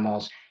these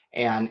animals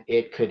and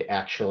it could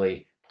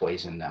actually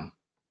poison them.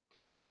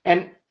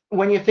 And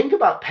when you think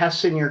about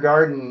pests in your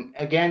garden,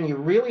 again, you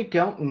really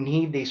don't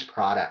need these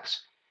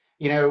products.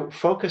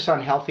 Focus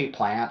on healthy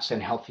plants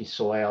and healthy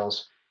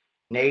soils.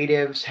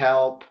 Natives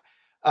help,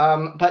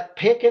 but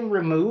pick and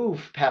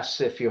remove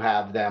pests if you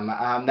have them.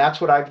 That's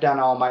what I've done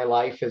all my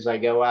life. As I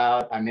go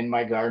out, I'm in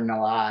my garden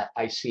a lot.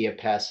 I see a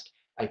pest,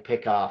 I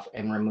pick off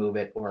and remove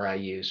it, or I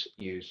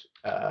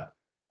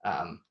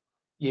um,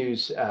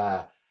 use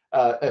a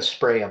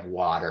spray of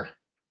water.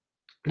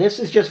 This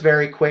is just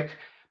very quick,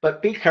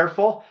 but be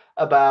careful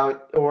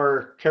about,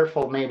 or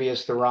careful maybe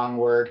is the wrong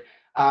word.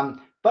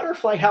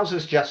 Butterfly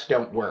houses just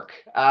don't work.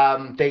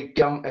 They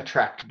don't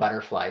attract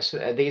butterflies.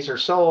 These are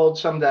sold.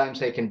 Sometimes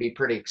they can be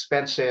pretty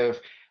expensive.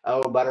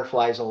 Oh,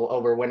 butterflies will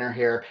overwinter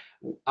here.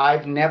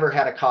 I've never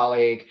had a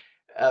colleague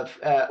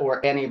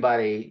or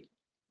anybody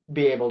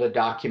be able to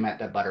document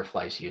that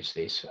butterflies use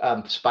these.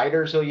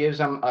 Spiders will use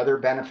them. Other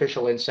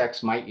beneficial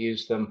insects might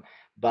use them,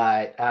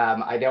 but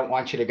I don't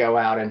want you to go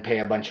out and pay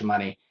a bunch of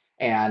money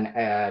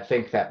and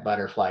think that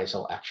butterflies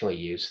will actually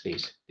use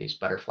these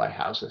butterfly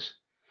houses.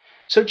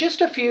 So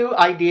just a few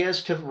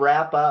ideas to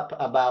wrap up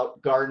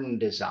about garden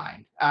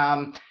design.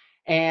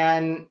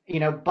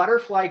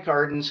 Butterfly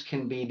gardens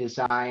can be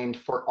designed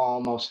for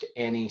almost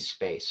any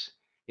space.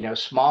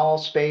 Small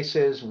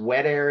spaces,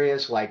 wet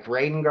areas like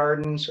rain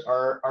gardens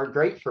are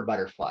great for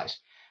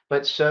butterflies,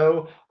 but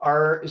so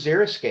are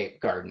xeriscape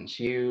gardens.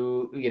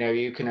 You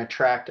can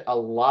attract a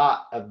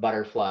lot of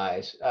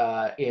butterflies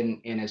in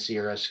a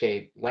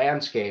xeriscape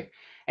landscape.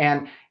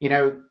 And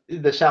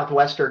the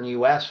southwestern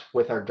U.S.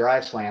 with our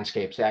driest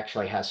landscapes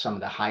actually has some of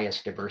the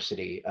highest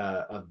diversity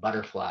of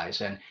butterflies.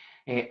 And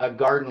a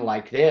garden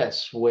like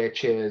this,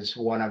 which is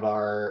one of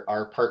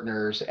our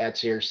partners at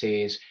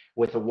Xerces,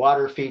 with a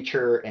water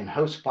feature and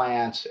host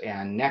plants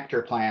and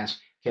nectar plants,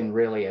 can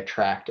really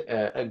attract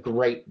a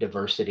great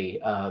diversity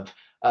of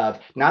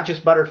not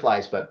just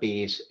butterflies, but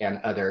bees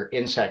and other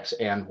insects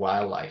and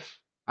wildlife.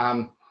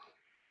 And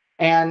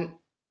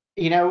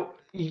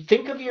you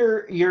think of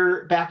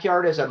your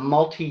backyard as a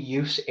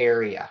multi-use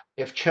area.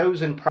 If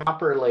chosen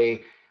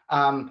properly,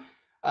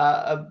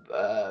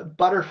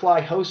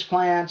 butterfly host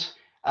plants,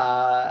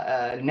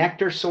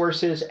 nectar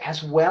sources,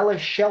 as well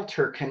as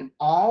shelter can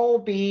all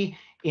be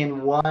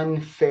in one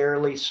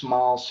fairly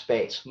small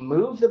space.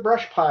 Move the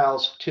brush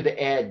piles to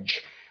the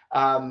edge.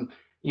 But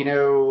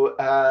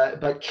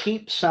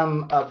keep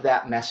some of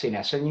that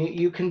messiness. And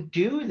you can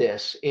do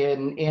this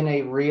in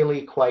a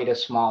really quite a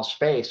small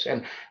space.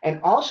 And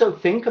also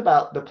think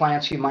about the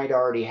plants you might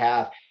already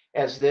have.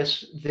 As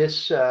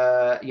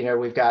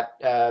we've got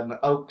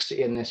oaks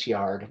in this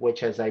yard,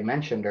 which, as I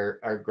mentioned, are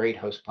a great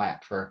host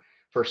plant for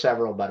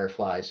several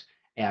butterflies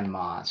and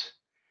moths.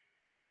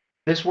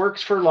 This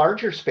works for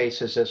larger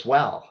spaces as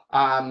well.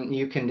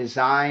 You can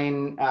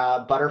design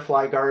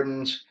butterfly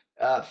gardens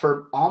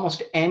for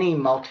almost any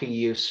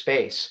multi-use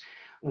space.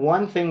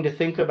 One thing to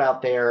think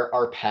about there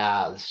are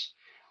paths.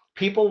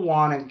 People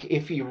want to,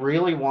 if you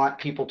really want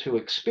people to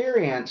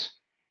experience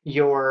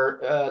your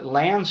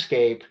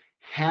landscape,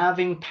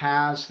 having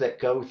paths that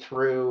go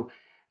through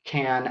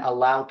can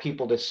allow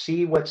people to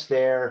see what's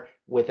there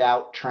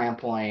without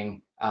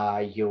trampling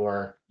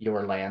your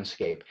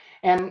landscape.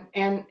 And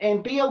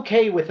be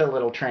okay with a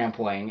little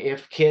trampling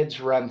if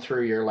kids run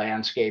through your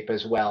landscape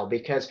as well,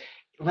 because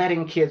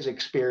letting kids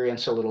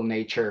experience a little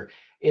nature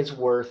is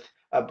worth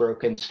a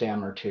broken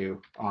stem or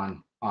two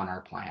on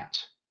our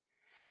plants.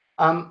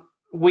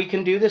 We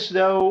can do this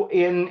though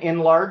in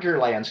larger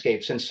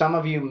landscapes, and some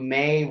of you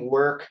may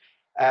work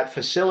at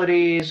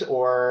facilities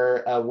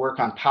or work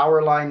on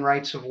power line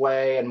rights of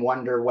way and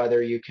wonder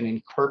whether you can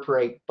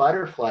incorporate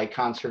butterfly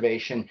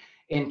conservation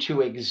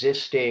into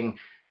existing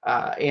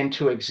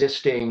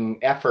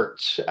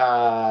efforts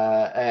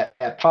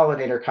at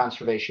pollinator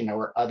conservation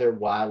or other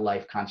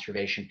wildlife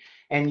conservation,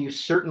 and you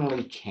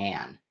certainly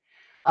can.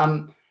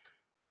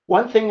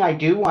 One thing I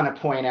do want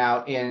to point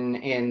out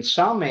in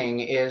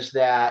summing is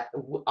that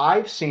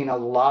I've seen a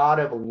lot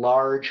of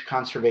large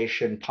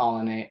conservation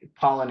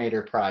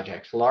pollinator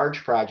projects,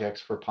 large projects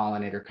for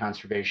pollinator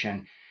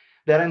conservation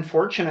that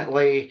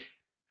unfortunately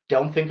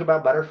don't think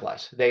about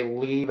butterflies. They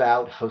leave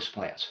out host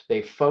plants.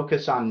 They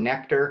focus on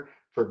nectar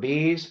for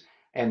bees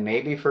and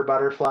maybe for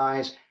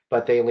butterflies,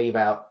 but they leave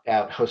out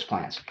host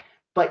plants.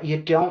 But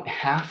you don't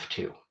have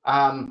to.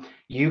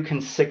 You can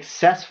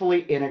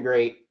successfully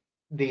integrate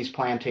these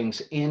plantings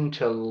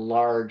into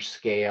large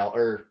scale,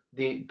 or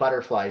the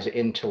butterflies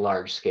into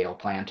large scale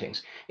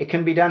plantings. It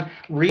can be done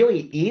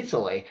really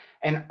easily,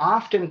 and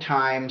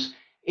oftentimes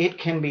it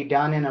can be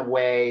done in a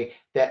way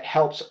that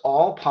helps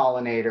all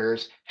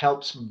pollinators,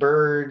 helps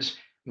birds,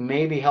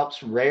 maybe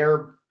helps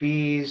rare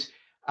bees,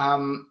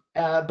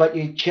 but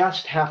you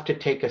just have to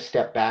take a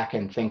step back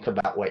and think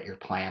about what you're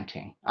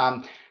planting.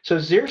 So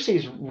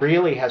Xerces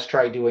really has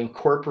tried to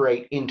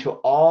incorporate into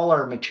all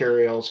our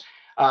materials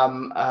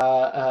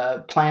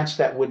plants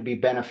that would be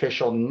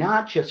beneficial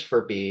not just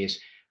for bees,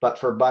 but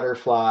for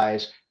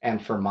butterflies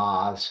and for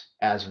moths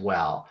as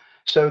well.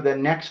 So the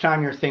next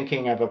time you're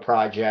thinking of a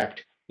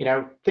project,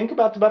 think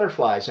about the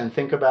butterflies and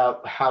think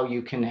about how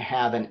you can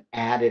have an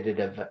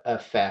additive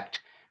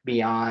effect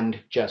beyond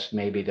just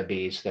maybe the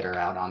bees that are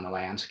out on the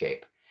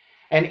landscape.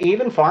 And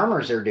even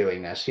farmers are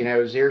doing this.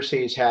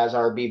 Xerces has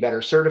our Be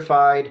Better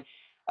Certified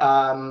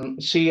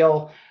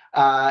seal,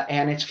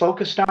 and it's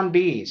focused on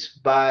bees,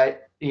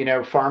 but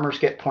farmers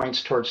get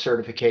points towards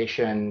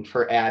certification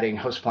for adding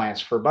host plants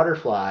for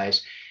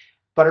butterflies.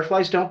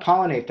 Butterflies don't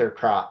pollinate their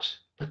crops,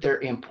 but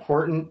they're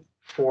important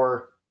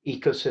for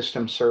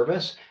ecosystem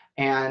service.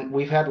 And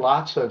we've had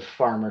lots of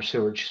farmers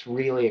who are just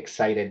really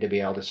excited to be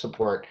able to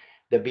support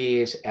the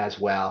bees as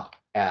well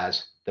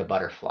as the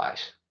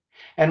butterflies.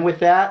 And with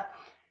that,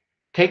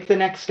 take the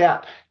next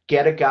step.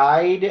 Get a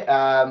guide,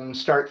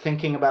 start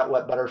thinking about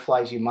what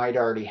butterflies you might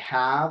already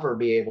have or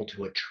be able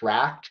to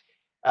attract.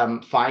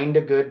 Find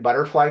a good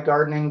butterfly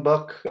gardening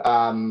book.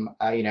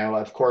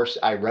 Of course,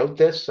 I wrote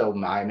this, so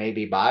I may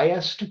be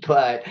biased,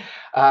 but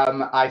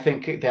I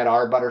think that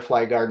our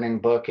butterfly gardening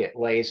book, it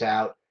lays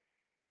out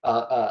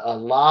a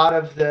lot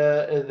of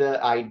the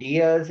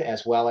ideas,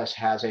 as well as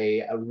has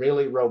a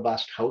really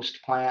robust host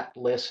plant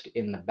list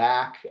in the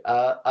back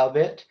of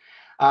it.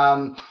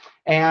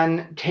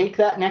 And take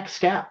that next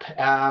step.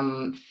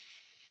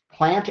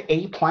 Plant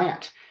a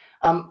plant.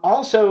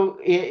 Also,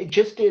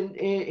 just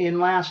in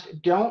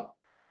last, don't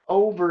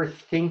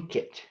overthink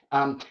it.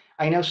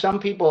 I know some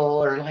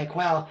people are like,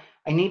 well,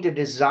 I need to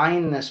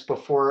design this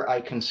before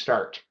I can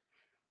start.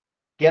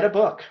 Get a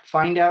book,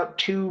 find out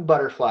 2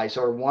 butterflies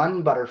or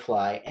 1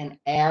 butterfly, and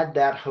add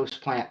that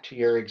host plant to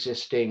your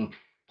existing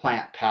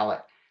plant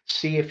palette.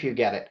 See if you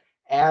get it.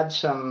 Add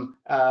some,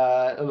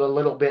 a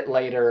little bit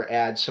later,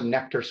 add some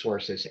nectar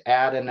sources,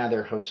 add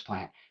another host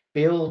plant.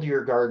 Build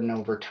your garden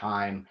over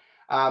time.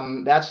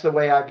 That's the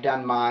way I've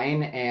done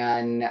mine,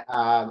 and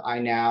I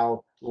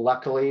now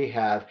luckily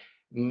have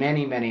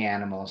many, many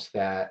animals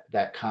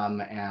that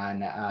come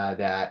and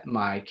that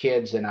my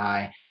kids and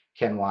I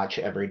can watch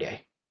every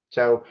day.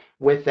 So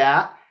with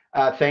that,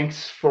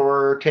 thanks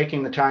for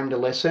taking the time to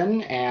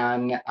listen,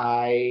 and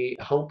I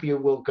hope you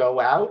will go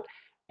out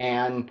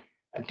and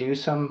do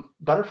some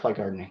butterfly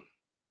gardening.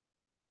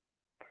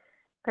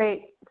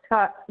 Great,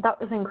 Scott. That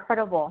was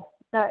incredible.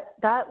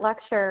 That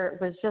lecture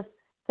was just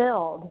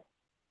filled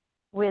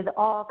with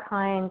all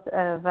kinds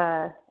of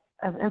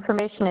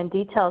information and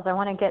details. I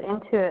want to get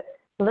into it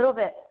a little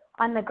bit.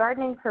 On the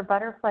Gardening for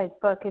Butterflies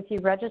book, if you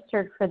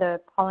registered for the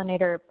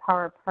Pollinator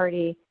Power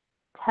Party,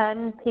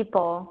 10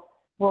 people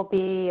will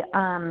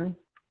win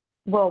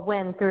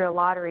through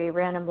a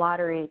random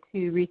lottery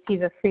to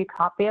receive a free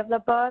copy of the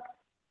book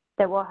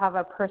that will have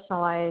a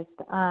personalized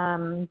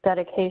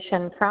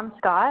dedication from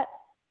Scott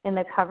in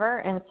the cover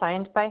and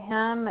signed by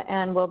him,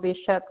 and will be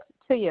shipped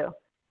to you.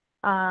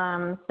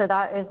 So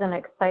that is an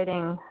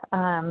exciting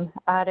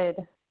added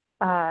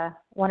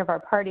one of our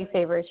party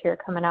favors here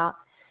coming out.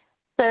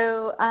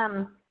 So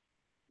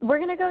we're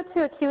going to go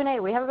to a Q&A.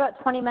 We have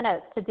about 20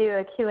 minutes to do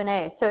a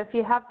Q&A. So if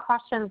you have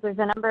questions, there's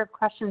a number of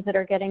questions that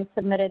are getting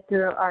submitted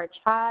through our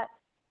chat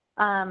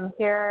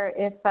here.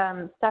 If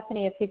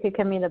Stephanie, if you could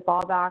give me the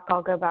ball back,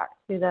 I'll go back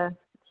to the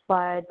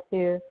slide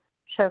to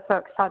show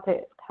folks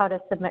how to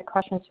submit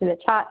questions through the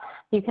chat.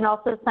 You can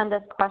also send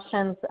us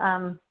questions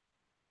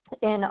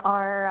in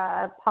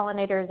our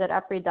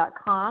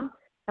pollinators@upread.com.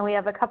 And we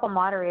have a couple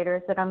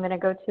moderators that I'm going to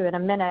go to in a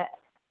minute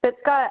But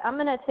Scott, I'm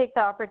going to take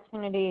the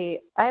opportunity.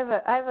 I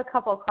have a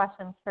couple of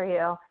questions for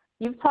you.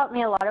 You've taught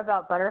me a lot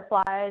about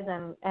butterflies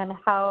and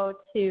how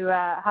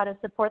to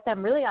support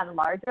them really on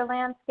larger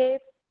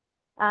landscapes.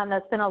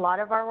 That's been a lot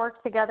of our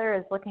work together,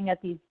 is looking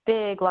at these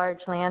big,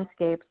 large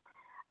landscapes.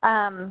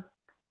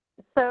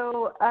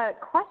 So a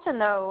question,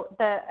 though,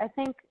 that I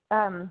think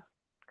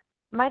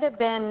might have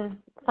been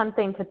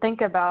something to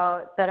think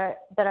about that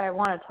I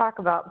want to talk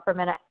about for a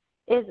minute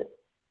is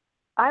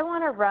I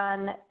want to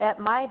run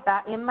in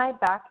my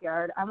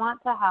backyard. I want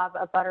to have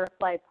a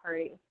butterfly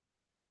party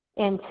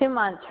in 2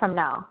 months from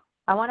now.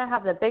 I want to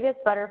have the biggest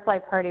butterfly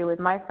party with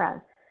my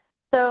friends.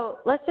 So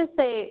let's just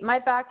say my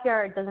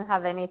backyard doesn't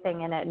have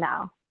anything in it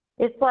now.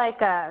 It's like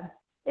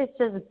it's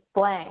just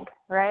blank,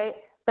 right?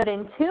 But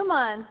in 2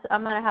 months,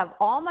 I'm going to have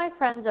all my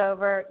friends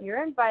over.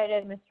 You're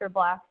invited, Mr.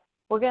 Black.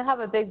 We're going to have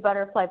a big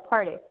butterfly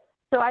party.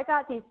 So I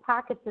got these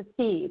packets of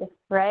seed,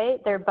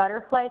 right? They're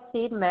butterfly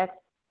seed mix,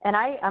 and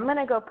I'm going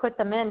to go put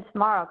them in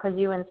tomorrow because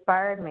you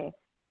inspired me.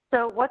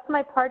 So what's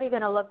my party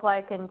going to look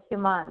like in 2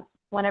 months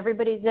when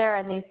everybody's there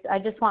and I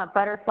just want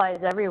butterflies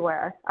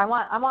everywhere? I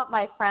want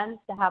my friends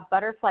to have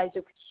butterflies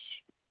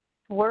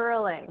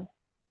swirling.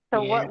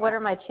 So Yeah. what are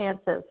my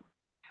chances?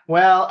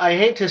 Well, I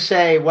hate to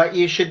say, what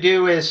you should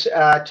do is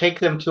take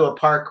them to a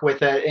park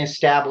with an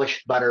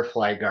established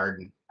butterfly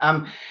garden.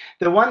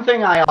 The one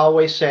thing I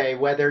always say,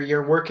 whether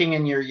you're working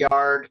in your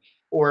yard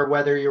or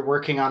whether you're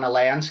working on a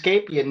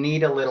landscape, you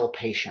need a little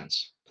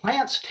patience.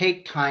 Plants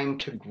take time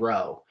to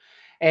grow.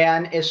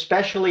 And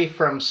especially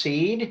from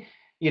seed,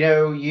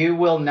 you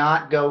will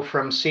not go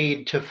from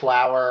seed to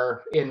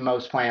flower in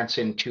most plants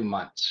in 2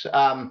 months.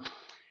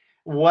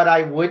 What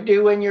I would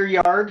do in your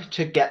yard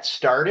to get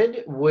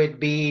started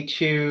would be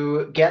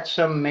to get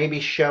some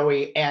maybe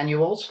showy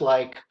annuals,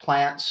 like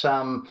plant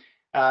some,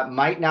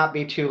 might not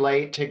be too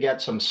late to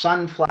get some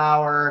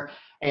sunflower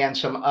and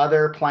some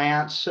other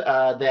plants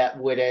that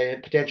would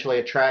potentially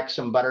attract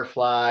some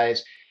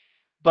butterflies.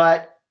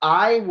 But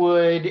I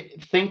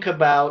would think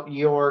about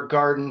your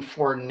garden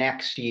for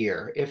next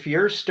year. If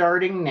you're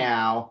starting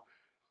now,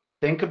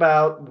 think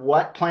about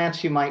what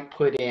plants you might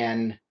put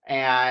in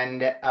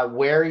and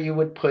where you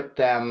would put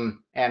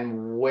them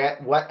and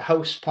what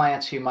host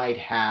plants you might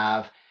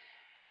have.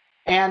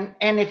 And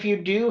if you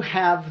do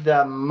have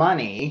the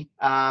money,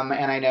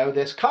 and I know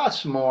this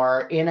costs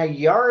more, in a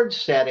yard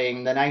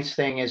setting, the nice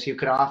thing is you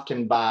can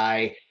often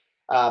buy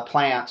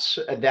plants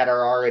that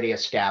are already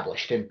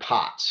established in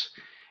pots.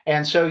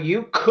 And so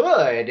you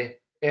could,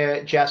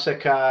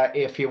 Jessica,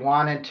 if you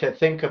wanted to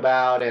think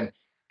about and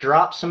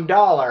drop some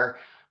dollar,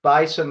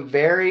 buy some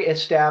very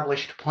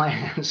established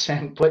plants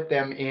and put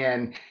them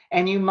in,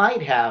 and you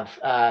might have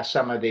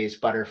some of these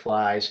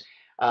butterflies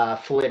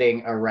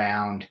flitting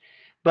around.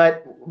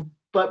 But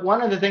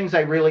one of the things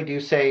I really do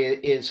say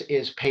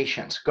is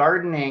patience.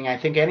 Gardening, I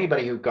think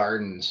anybody who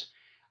gardens,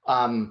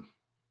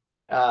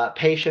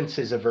 patience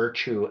is a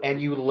virtue, and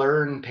you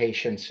learn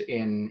patience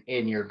in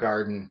your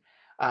garden.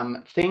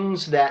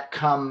 Things that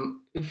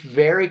come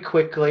very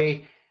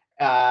quickly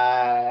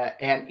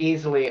and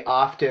easily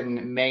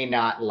often may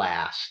not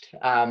last.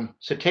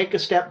 So take a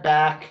step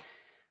back,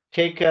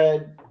 take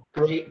a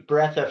great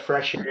breath of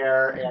fresh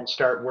air and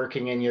start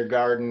working in your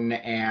garden.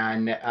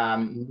 And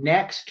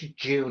next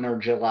June or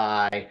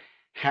July,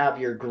 have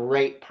your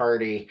great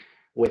party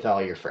with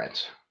all your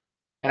friends.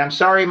 And I'm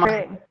sorry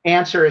my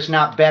answer is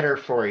not better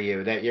for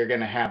you that you're going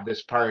to have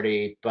this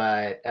party,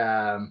 but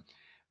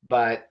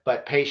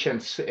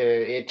patience,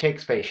 it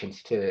takes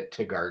patience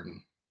to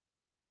garden.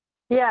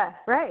 Yeah,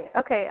 right.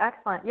 Okay,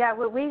 excellent. Yeah,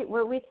 what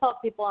we tell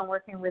people in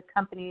working with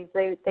companies,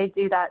 they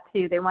do that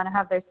too. They want to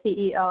have their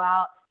CEO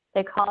out.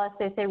 They call us,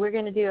 they say, we're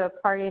going to do a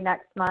party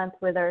next month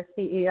with our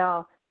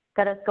CEO.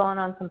 Got us going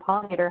on some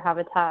pollinator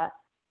habitat.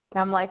 And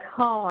I'm like,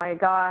 oh my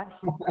gosh.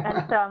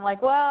 And so I'm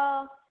like,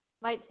 well,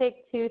 might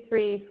take 2,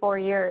 3, 4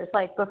 years,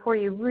 like before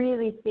you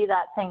really see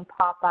that thing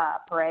pop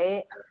up,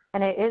 right?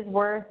 And it is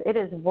worth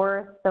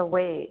the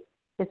wait.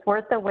 It's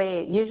worth the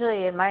wait.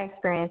 Usually in my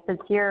experience,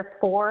 it's year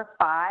 4,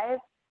 5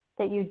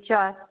 that you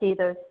just see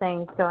those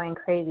things going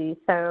crazy.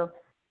 So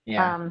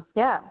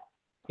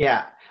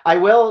Yeah, I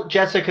will,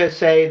 Jessica,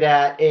 say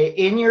that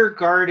in your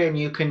garden,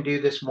 you can do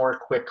this more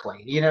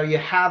quickly. You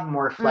have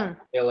more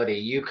flexibility.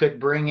 You could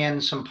bring in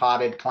some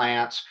potted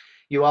plants.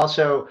 You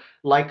also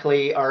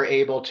likely are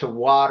able to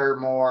water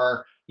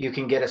more. You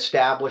can get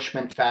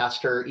establishment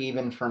faster,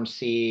 even from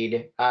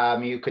seed.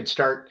 You could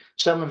start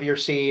some of your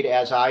seed,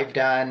 as I've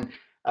done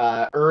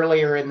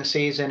earlier in the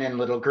season, in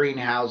little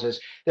greenhouses.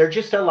 There are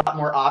just a lot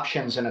more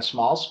options in a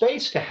small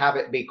space to have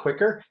it be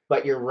quicker.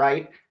 But you're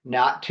right,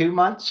 not 2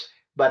 months,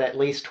 but at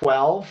least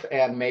 12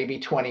 and maybe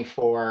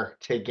 24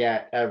 to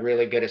get a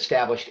really good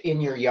established in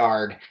your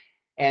yard.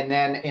 And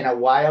then in a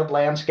wild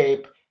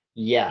landscape,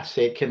 yes,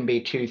 it can be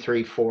 2,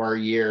 3, 4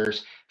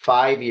 years,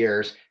 5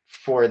 years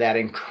for that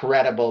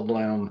incredible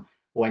bloom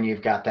when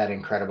you've got that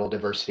incredible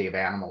diversity of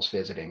animals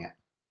visiting it.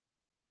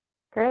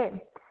 Great.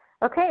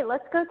 Okay,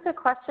 let's go to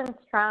questions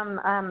from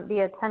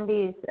the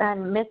attendees.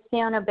 And Miss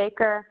Fiona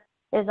Baker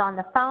is on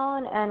the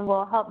phone and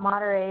will help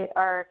moderate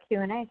our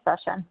Q&A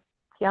session.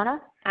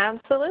 Fiona?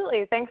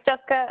 Absolutely. Thanks,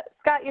 Jessica.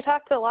 Scott, you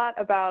talked a lot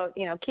about,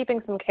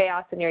 keeping some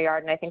chaos in your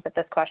yard, and I think that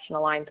this question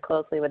aligns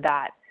closely with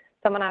that.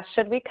 Someone asked,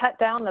 should we cut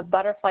down the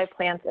butterfly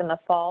plants in the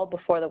fall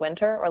before the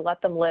winter or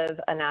let them live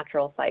a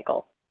natural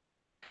cycle?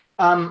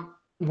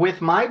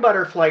 With my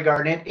butterfly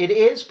garden, it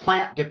is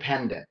plant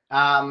dependent.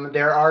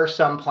 There are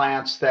some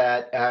plants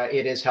that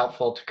it is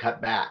helpful to cut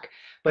back.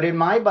 But in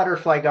my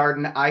butterfly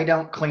garden, I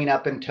don't clean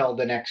up until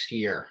the next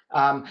year.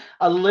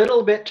 A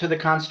little bit to the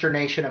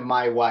consternation of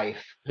my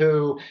wife,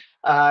 who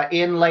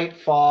in late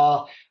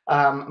fall,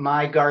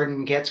 my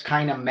garden gets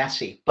kind of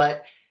messy.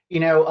 But a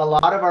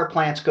lot of our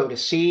plants go to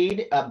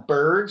seed.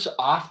 Birds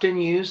often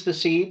use the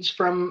seeds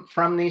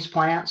from these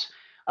plants.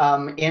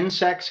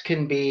 Insects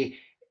can be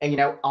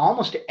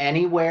almost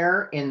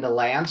anywhere in the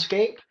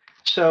landscape.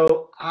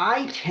 So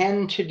I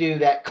tend to do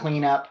that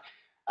cleanup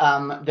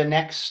the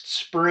next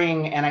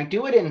spring, and I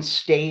do it in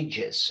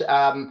stages.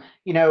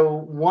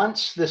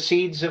 Once the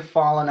seeds have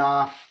fallen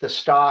off the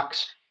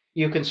stalks,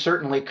 you can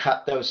certainly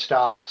cut those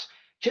stalks.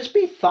 Just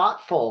be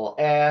thoughtful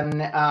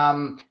and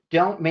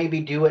don't maybe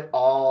do it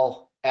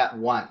all at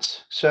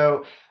once.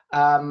 So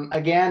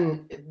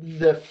again,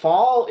 the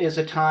fall is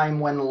a time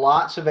when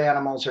lots of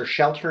animals are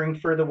sheltering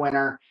for the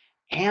winter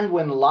and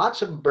when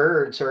lots of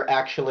birds are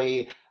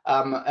actually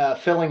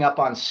filling up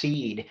on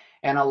seed.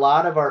 And a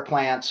lot of our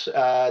plants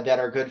that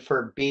are good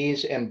for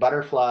bees and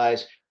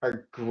butterflies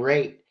are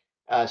great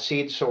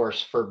seed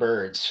source for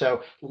birds.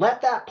 So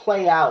let that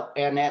play out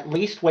and at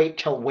least wait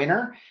till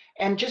winter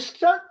and just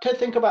start to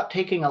think about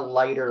taking a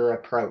lighter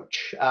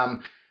approach.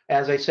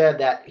 As I said,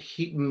 that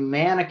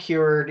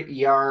manicured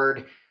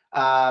yard,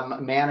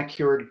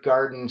 manicured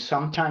garden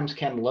sometimes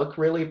can look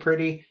really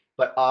pretty,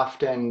 but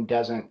often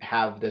doesn't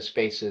have the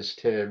spaces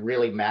to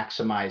really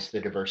maximize the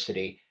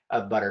diversity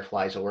of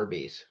butterflies or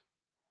bees.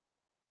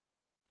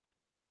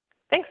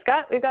 Thanks,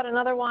 Scott. We've got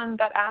another one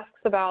that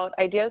asks about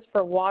ideas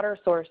for water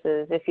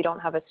sources if you don't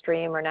have a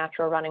stream or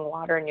natural running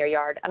water in your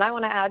yard. And I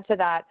want to add to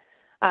that,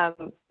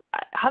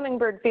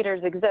 hummingbird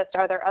feeders exist.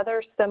 Are there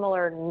other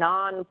similar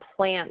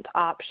non-plant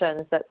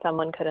options that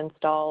someone could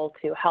install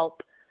to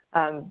help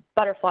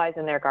butterflies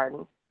in their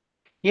garden?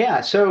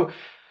 Yeah, so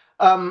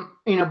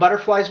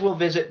butterflies will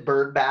visit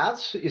bird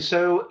baths.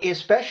 So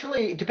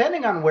especially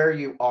depending on where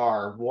you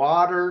are,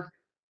 water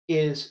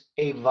is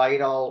a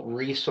vital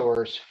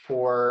resource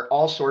for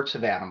all sorts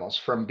of animals,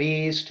 from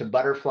bees to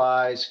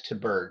butterflies to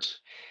birds.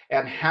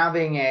 And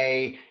having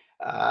a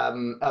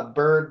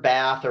bird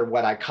bath, or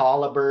what I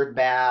call a bird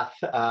bath,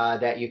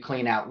 that you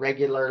clean out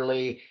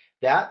regularly,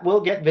 that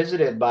will get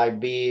visited by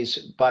bees,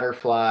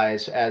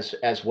 butterflies,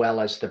 as well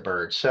as the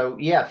birds. So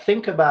yeah,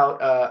 think about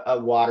a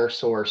water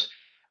source.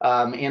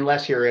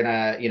 Unless you're in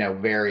a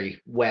very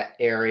wet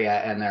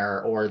area and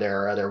there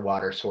are other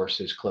water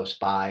sources close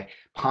by.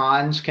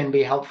 Ponds can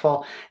be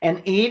helpful,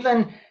 and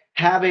even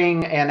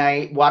having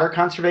water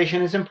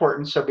conservation is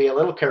important, so be a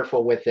little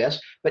careful with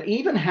this. But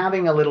even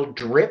having a little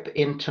drip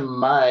into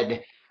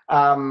mud,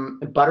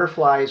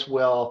 butterflies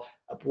will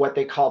what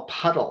they call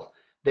puddle.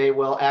 They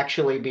will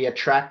actually be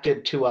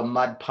attracted to a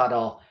mud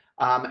puddle,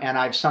 and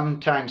I've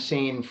sometimes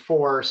seen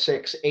 4,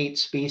 6, 8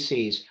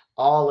 species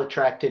all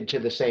attracted to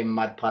the same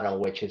mud puddle,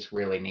 which is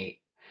really neat.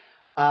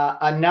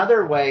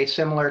 Another way,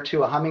 similar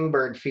to a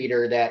hummingbird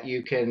feeder, that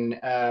you can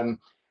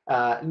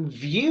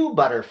view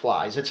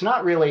butterflies, it's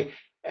not really,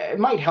 it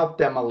might help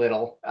them a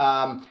little,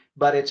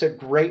 but it's a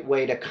great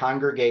way to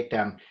congregate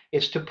them,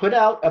 is to put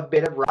out a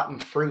bit of rotten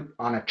fruit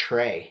on a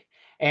tray.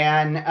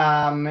 And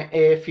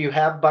if you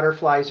have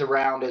butterflies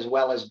around as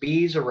well as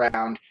bees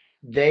around,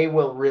 they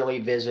will really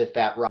visit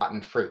that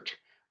rotten fruit.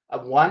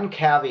 One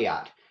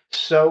caveat,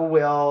 so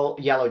will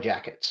yellow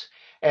jackets.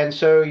 And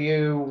so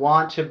you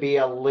want to be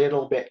a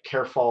little bit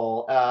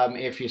careful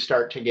if you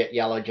start to get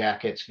yellow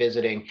jackets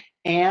visiting.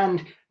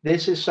 And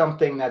this is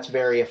something that's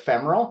very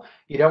ephemeral.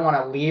 You don't want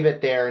to leave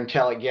it there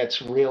until it gets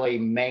really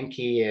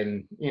manky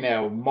and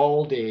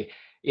moldy.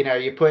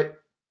 You put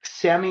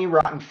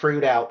semi-rotten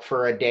fruit out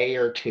for a day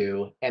or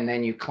two, and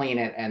then you clean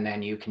it, and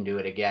then you can do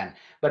it again.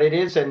 But it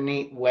is a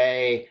neat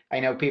way. I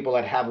know people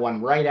that have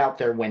one right out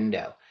their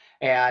window,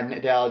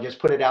 and they'll just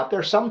put it out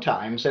there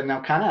sometimes, and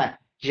they'll kind of,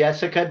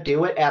 Jessica,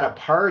 do it at a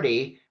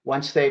party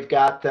once they've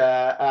got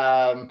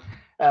the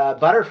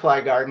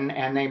butterfly garden,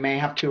 and they may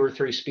have 2 or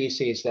 3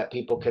 species that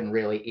people can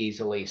really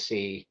easily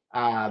see.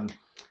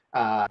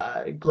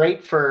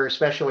 Great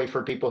especially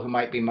for people who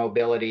might be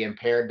mobility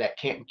impaired that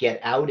can't get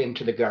out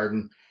into the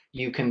garden.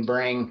 You can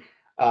bring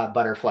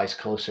butterflies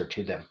closer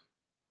to them.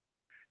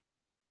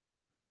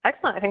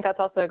 Excellent. I think that's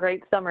also a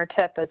great summer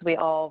tip as we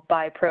all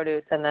buy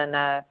produce and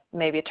then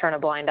maybe turn a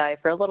blind eye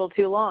for a little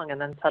too long, and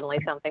then suddenly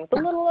something's a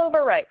little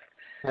overripe.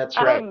 That's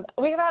right.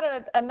 We've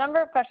had a number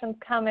of questions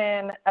come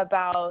in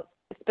about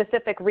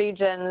specific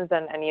regions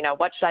and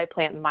what should I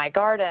plant in my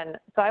garden.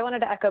 So I wanted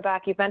to echo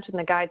back, you've mentioned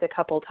the guides a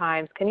couple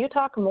times. Can you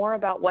talk more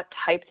about what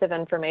types of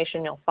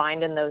information you'll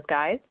find in those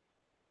guides?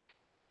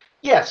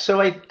 Yes, so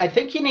I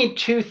think you need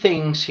 2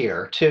 things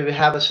here to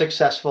have a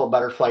successful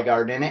butterfly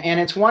garden. And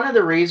it's one of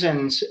the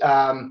reasons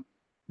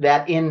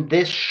that in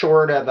this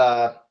short of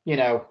a,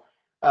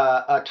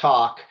 a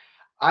talk,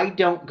 I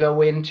don't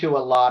go into a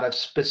lot of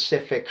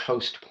specific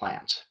host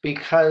plants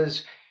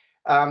because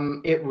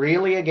it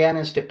really, again,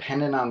 is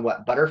dependent on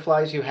what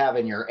butterflies you have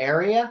in your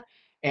area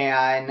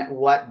and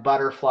what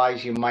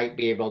butterflies you might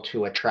be able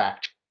to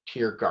attract to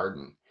your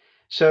garden.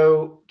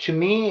 So to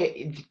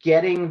me,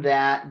 getting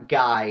that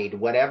guide,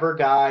 whatever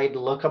guide,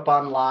 look up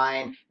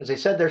online. As I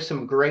said, there's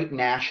some great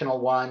national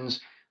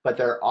ones, but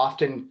they're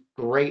often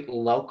great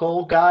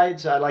local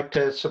guides. I like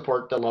to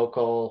support the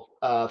local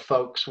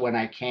folks when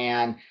I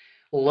can.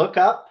 Look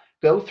up,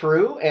 go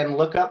through and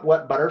look up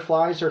what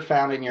butterflies are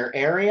found in your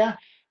area.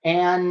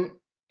 And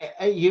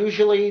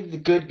usually the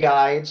good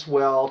guides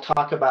will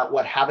talk about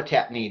what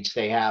habitat needs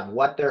they have,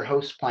 what their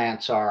host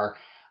plants are,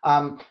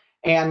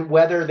 and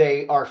whether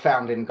they are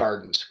found in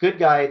gardens. Good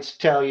guides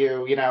tell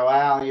you,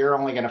 well, you're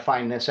only going to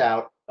find this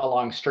out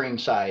along stream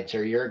sides,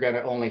 or you're going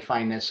to only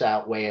find this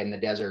out way in the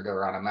desert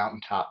or on a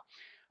mountaintop.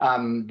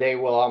 They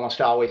will almost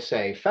always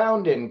say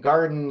found in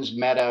gardens,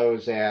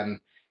 meadows, and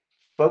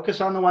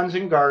focus on the ones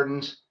in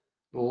gardens,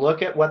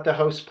 look at what the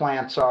host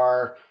plants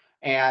are,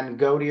 and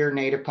go to your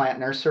native plant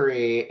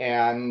nursery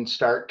and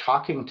start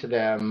talking to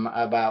them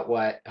about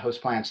what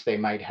host plants they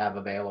might have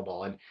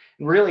available. And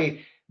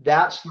really,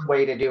 that's the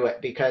way to do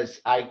it,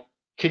 because I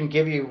can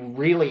give you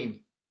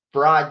really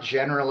broad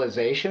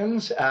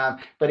generalizations,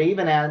 but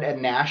even at a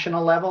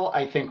national level,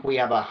 I think we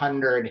have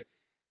 100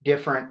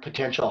 different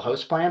potential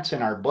host plants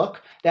in our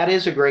book. That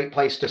is a great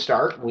place to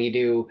start. We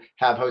do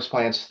have host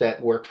plants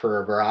that work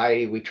for a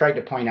variety. We tried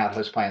to point out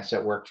host plants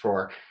that work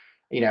for,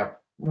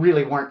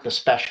 really weren't the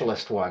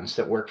specialist ones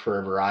that work for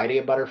a variety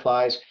of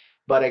butterflies.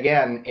 But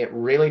again, it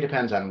really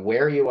depends on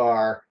where you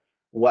are,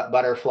 what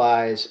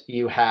butterflies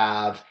you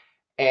have,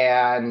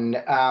 and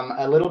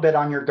a little bit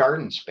on your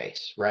garden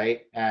space,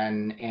 right?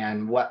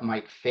 And what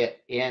might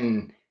fit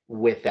in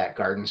with that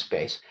garden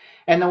space.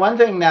 And the one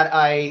thing that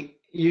I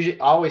usually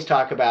always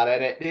talk about,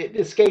 and it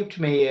escaped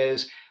me,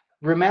 is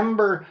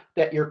remember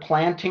that you're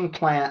planting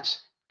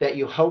plants that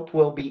you hope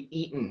will be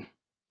eaten.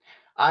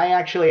 I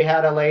actually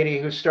had a lady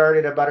who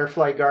started a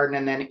butterfly garden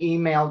and then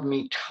emailed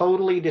me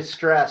totally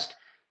distressed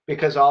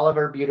because all of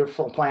her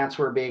beautiful plants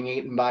were being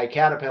eaten by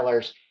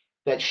caterpillars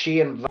that she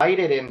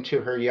invited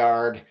into her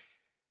yard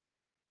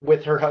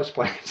with her host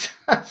plants.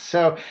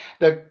 So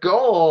the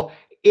goal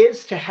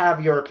is to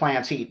have your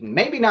plants eaten,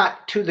 maybe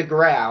not to the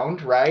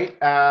ground, right?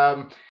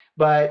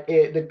 But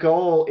the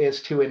goal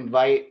is to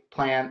invite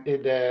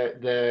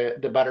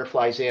the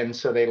butterflies in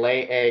so they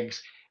lay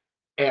eggs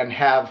and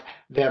have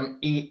them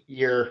eat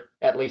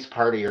at least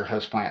part of your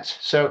host plants.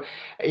 So,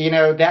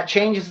 that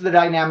changes the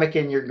dynamic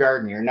in your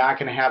garden. You're not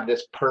going to have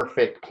this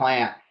perfect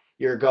plant.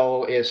 Your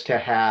goal is to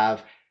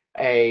have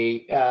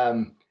a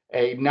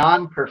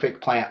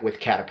non-perfect plant with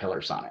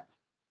caterpillars on it.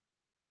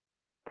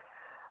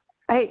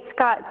 Hey,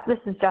 Scott, this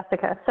is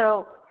Jessica.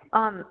 So,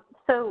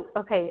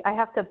 okay, I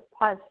have to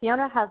pause.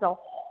 Fiona has a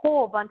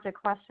whole bunch of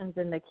questions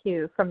in the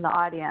queue from the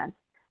audience.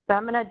 So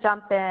I'm going to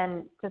jump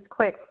in just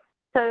quick.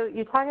 So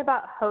you talked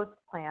about host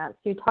plants,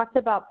 you talked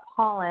about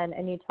pollen,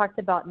 and you talked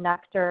about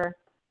nectar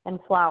and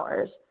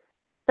flowers.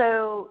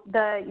 So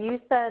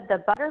you said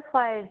the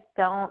butterflies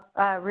don't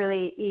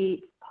really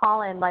eat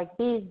pollen like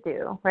bees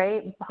do,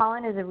 right?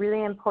 Pollen is a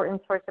really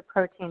important source of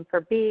protein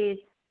for bees.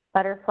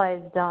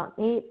 Butterflies don't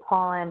eat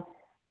pollen,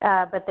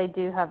 but they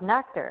do have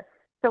nectar.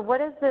 So what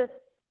is this?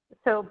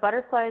 So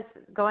butterflies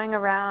going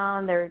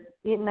around, they're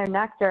eating their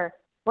nectar.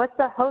 What's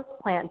the host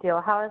plant deal?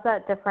 How is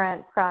that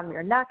different from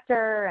your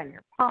nectar and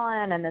your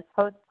pollen and this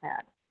host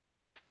plant?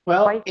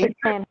 Well, why you keep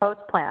saying host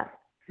plant?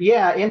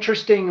 Yeah,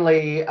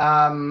 interestingly,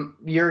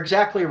 you're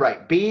exactly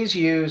right. Bees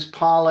use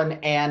pollen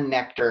and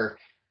nectar.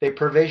 They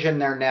provision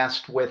their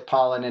nest with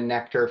pollen and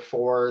nectar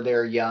for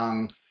their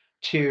young,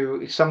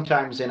 to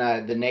sometimes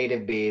the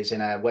native bees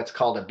in what's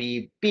called a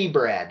bee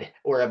bread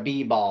or a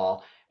bee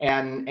ball,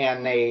 and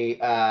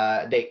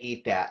they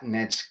eat that, and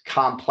it's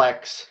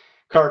complex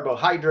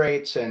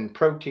carbohydrates and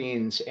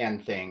proteins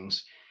and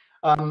things.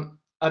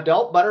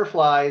 Adult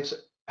butterflies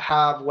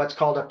have what's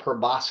called a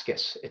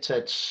proboscis. It's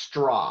a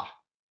straw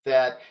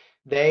that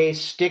they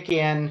stick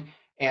in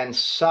and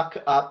suck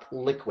up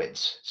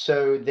liquids.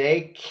 So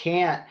they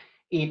can't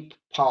eat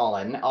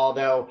pollen,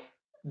 although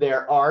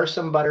there are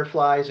some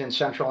butterflies in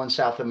Central and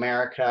South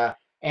America.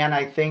 And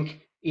I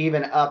think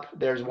even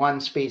there's one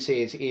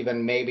species,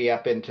 even maybe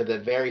up into the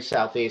very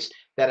southeast,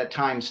 that at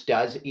times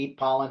does eat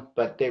pollen,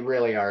 but they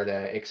really are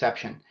the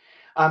exception.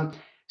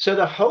 So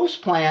the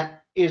host plant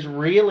is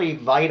really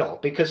vital,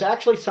 because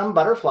actually some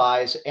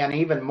butterflies and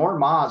even more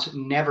moths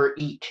never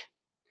eat.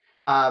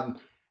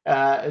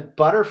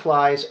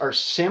 Butterflies are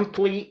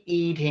simply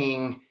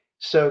eating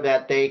so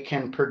that they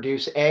can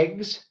produce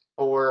eggs,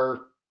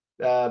 or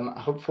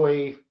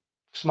hopefully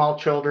small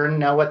children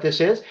know what this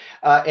is,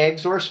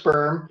 eggs or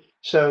sperm,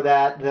 so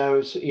that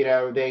those,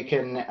 they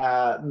can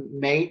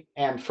mate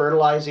and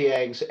fertilize the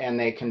eggs and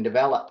they can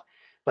develop.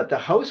 But the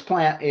host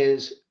plant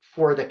is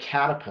for the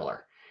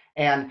caterpillar.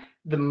 And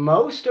the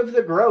most of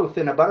the growth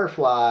in a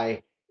butterfly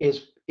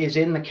is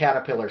in the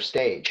caterpillar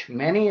stage.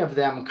 Many of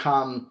them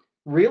come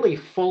really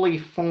fully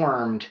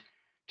formed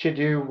to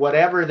do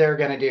whatever they're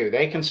going to do.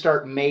 They can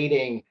start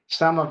mating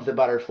some of the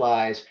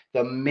butterflies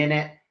the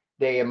minute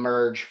they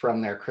emerge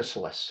from their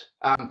chrysalis.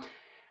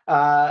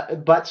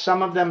 But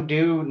some of them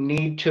do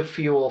need to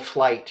fuel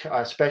flight,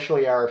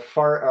 especially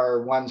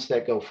our ones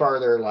that go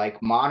farther,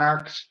 like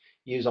monarchs,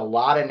 use a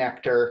lot of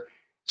nectar,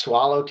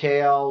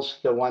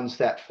 swallowtails, the ones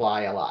that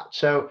fly a lot.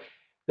 So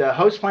the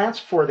host plants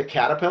for the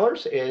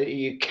caterpillars,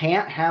 you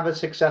can't have a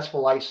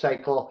successful life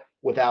cycle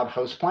without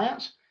host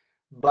plants,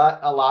 but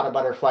a lot of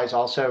butterflies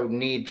also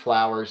need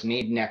flowers,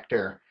 need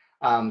nectar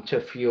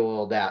to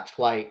fuel that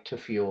flight, to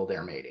fuel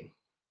their mating.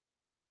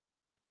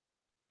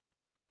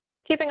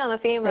 Keeping on the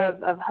theme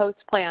of host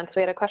plants,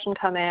 we had a question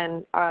come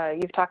in.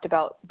 You've talked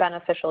about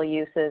beneficial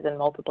uses and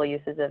multiple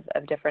uses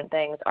of different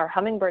things. Are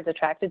hummingbirds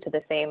attracted to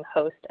the same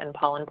host and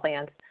pollen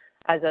plants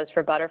as those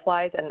for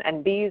butterflies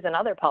and bees and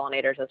other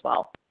pollinators as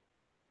well?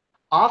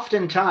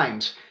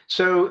 Oftentimes.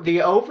 So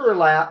the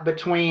overlap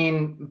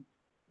between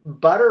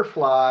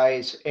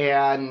butterflies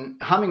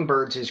and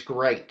hummingbirds is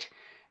great.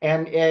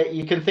 And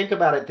you can think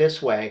about it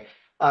this way.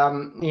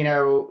 You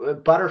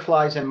know,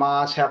 butterflies and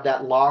moths have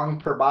that long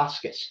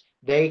proboscis.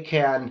 They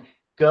can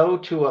go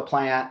to a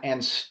plant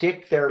and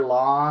stick their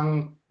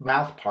long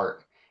mouth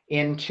part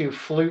into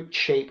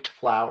flute-shaped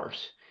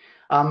flowers.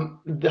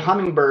 The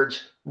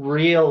hummingbirds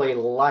really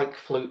like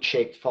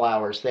flute-shaped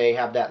flowers. They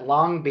have that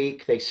long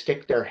beak, they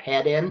stick their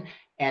head in,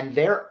 and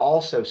they're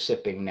also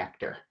sipping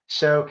nectar.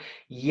 So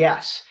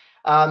yes,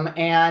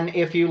 and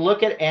if you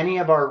look at any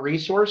of our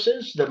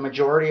resources, the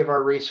majority of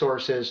our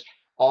resources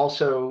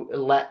also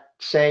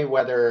say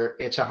whether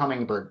it's a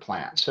hummingbird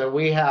plant. So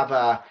we have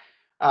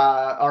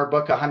our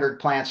book, 100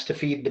 Plants to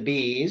Feed the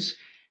Bees.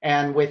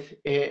 And with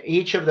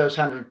each of those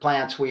 100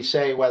 plants, we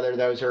say whether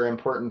those are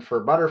important for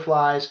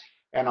butterflies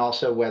and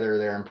also whether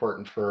they're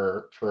important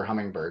for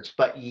hummingbirds.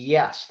 But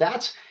yes,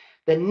 that's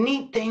the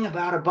neat thing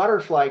about a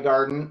butterfly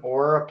garden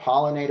or a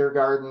pollinator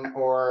garden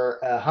or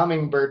a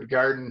hummingbird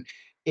garden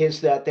is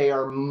that they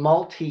are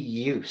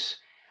multi-use.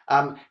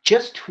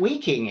 Just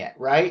tweaking it,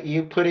 right?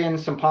 You put in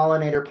some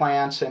pollinator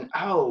plants and,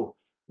 oh,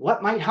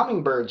 what might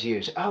hummingbirds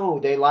use? Oh,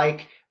 they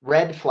like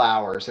red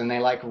flowers and they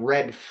like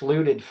red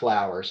fluted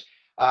flowers.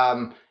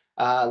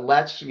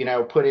 Let's,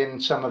 put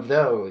in some of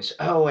those.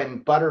 Oh,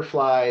 and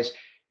butterflies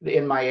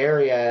in my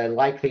area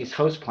like these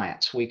host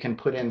plants. We can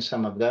put in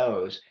some of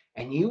those.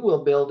 And you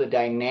will build a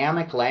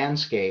dynamic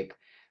landscape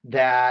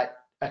that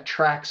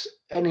attracts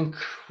an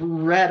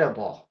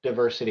incredible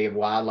diversity of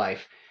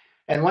wildlife.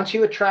 And once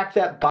you attract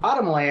that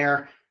bottom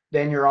layer,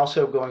 then you're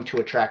also going to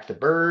attract the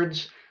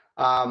birds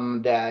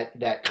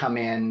that come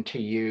in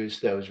to use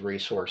those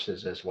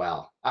resources as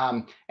well.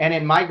 And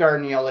in my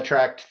garden, you'll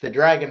attract the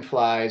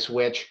dragonflies,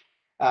 which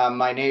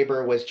my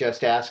neighbor was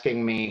just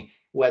asking me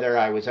whether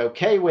I was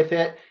okay with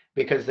it,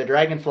 because the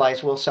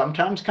dragonflies will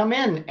sometimes come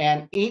in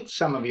and eat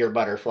some of your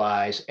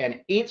butterflies and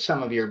eat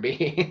some of your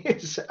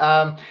bees.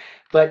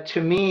 But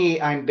to me,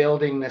 I'm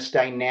building this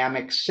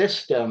dynamic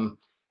system,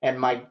 and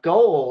my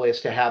goal is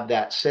to have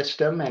that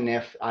system. And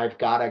if I've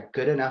got a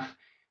good enough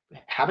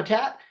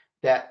habitat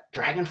that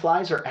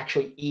dragonflies are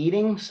actually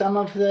eating some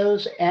of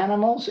those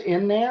animals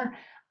in there,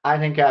 I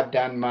think I've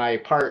done my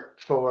part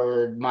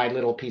for my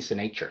little piece of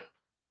nature.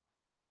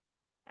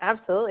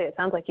 Absolutely. It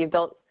sounds like you've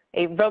built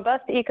a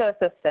robust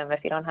ecosystem.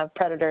 If you don't have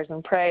predators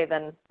and prey,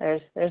 then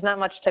there's not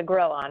much to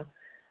grow on.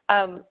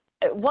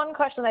 One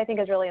question I think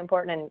is really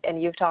important,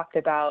 and you've talked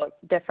about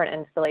different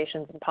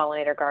installations and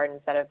pollinator gardens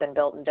that have been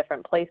built in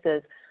different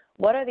places.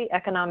 What are the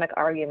economic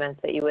arguments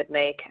that you would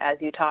make as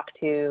you talk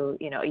to,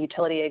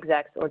 utility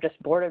execs or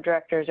just board of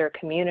directors or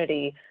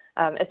community,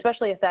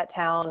 especially if that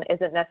town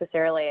isn't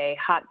necessarily a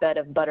hotbed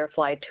of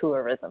butterfly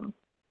tourism?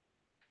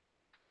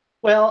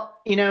 Well,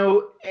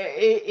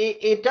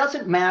 it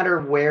doesn't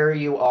matter where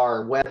you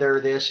are, whether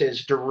this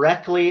is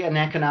directly an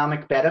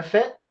economic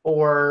benefit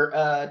or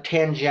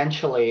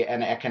tangentially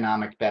an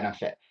economic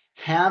benefit.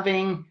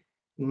 Having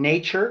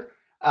nature,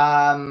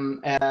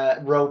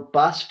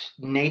 robust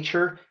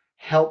nature,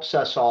 helps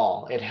us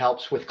all. It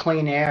helps with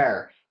clean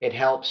air. It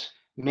helps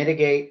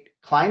mitigate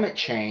climate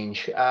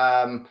change.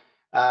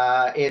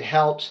 It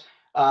helps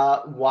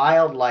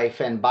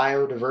wildlife and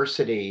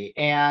biodiversity.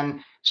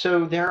 And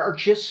so there are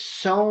just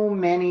so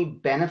many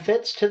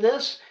benefits to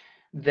this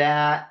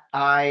that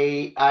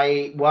I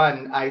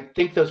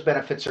think those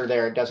benefits are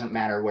there. It doesn't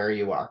matter where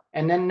you are.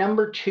 And then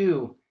number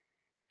two,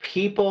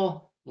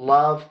 people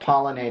love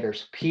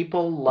pollinators.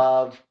 People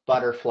love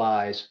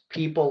butterflies.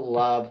 People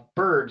love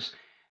birds.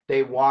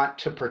 They want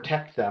to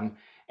protect them.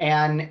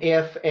 And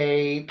if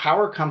a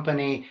power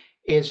company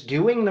is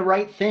doing the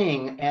right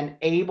thing and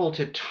able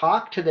to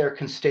talk to their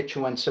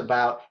constituents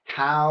about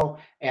how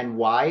and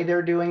why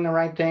they're doing the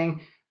right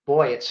thing,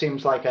 boy, it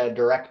seems like a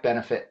direct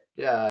benefit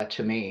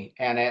to me,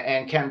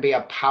 and can be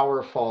a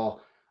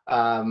powerful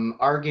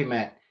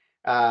argument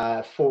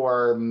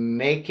for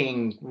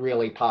making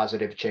really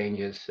positive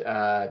changes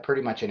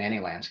pretty much in any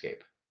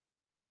landscape.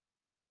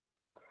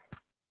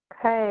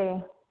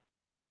 Okay.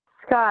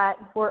 Scott,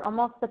 we're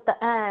almost at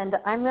the end.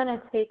 I'm going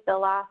to take the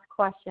last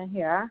question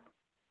here.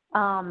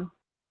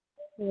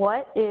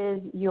 what is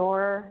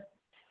your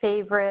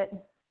favorite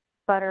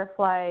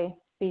butterfly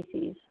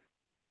species?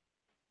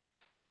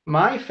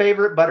 My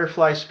favorite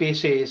butterfly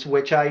species,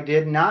 which I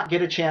did not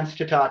get a chance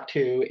to talk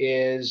to,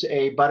 is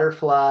a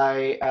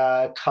butterfly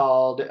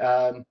called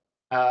the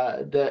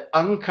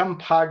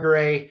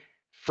Uncompahgre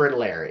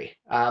fritillary,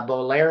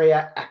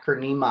 Bolaria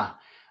acronema.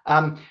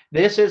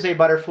 This is a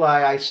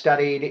butterfly I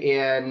studied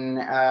in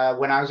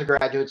when I was a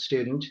graduate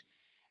student,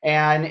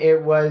 and it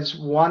was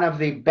one of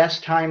the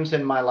best times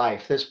in my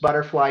life. This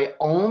butterfly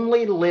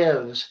only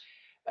lives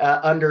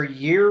under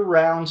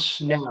year-round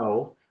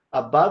snow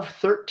above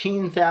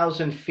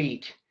 13,000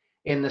 feet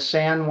in the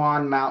San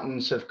Juan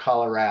Mountains of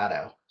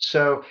Colorado.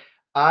 So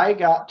I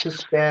got to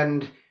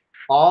spend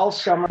all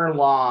summer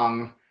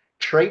long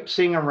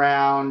traipsing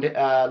around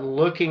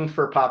looking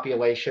for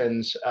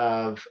populations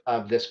of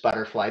this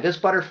butterfly. This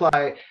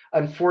butterfly,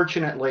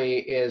 unfortunately,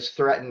 is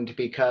threatened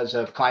because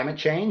of climate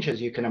change,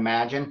 as you can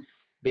imagine,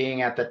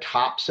 being at the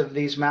tops of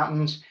these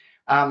mountains.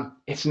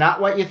 It's not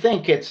what you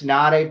think. It's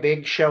not a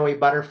big showy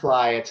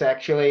butterfly. It's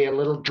actually a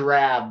little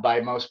drab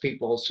by most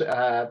people's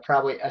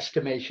probably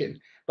estimation.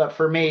 But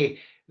for me,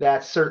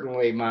 that's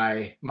certainly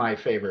my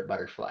favorite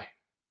butterfly.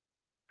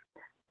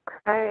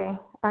 Okay,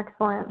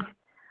 excellent.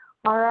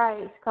 All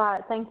right,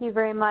 Scott, thank you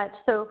very much.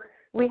 So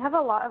we have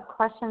a lot of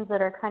questions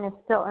that are kind of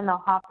still in the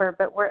hopper,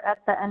 but we're at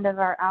the end of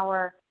our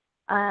hour.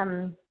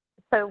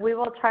 So we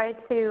will try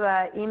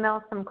to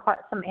email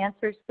some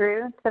answers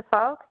through to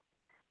folks.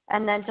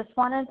 And then just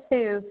wanted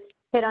to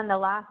hit on the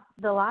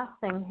last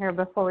thing here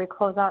before we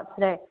close out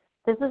today.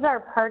 This is our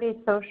party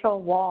social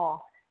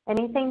wall.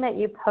 Anything that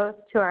you post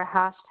to our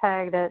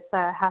hashtag that's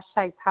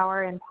hashtag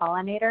power in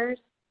pollinators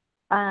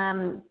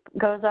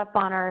goes up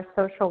on our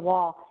social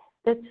wall.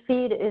 This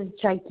feed is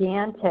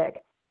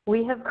gigantic.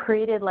 We have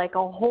created like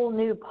a whole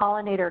new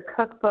pollinator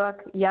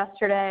cookbook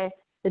yesterday.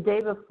 The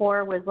day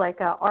before was like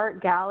an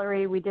art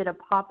gallery. We did a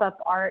pop-up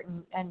art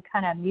and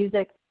kind of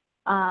music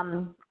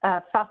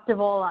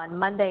festival on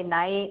Monday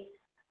night.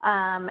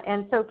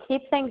 And so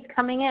keep things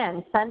coming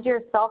in. Send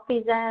your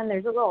selfies in.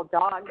 There's a little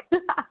dog.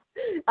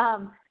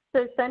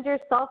 So send your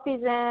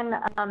selfies in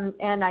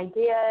and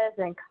ideas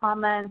and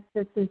comments.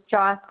 This is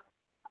just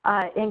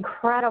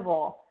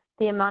incredible,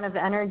 the amount of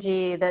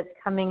energy that's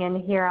coming in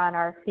here on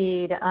our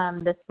feed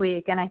this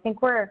week. And I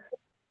think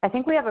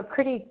we have a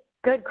pretty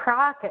good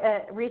crack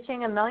at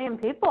reaching 1 million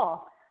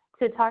people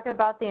to talk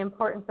about the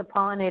importance of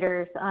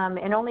pollinators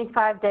in only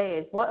 5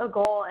 days. What a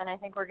goal, and I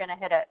think we're going to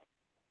hit it.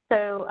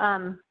 So,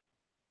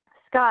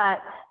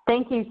 Scott,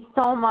 thank you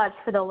so much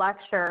for the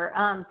lecture.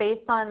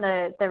 Based on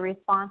the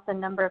response and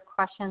number of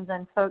questions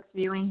and folks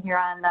viewing here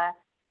on the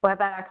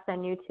WebEx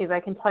and YouTube, I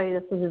can tell you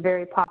this is a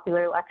very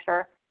popular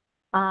lecture.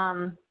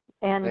 And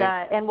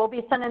we'll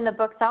be sending the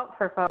books out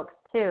for folks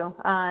too.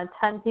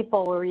 10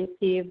 people will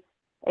receive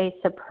a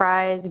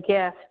surprise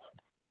gift.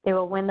 They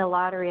will win the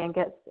lottery and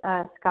get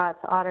Scott's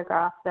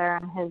autograph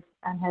there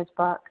on his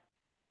book.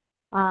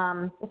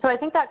 So I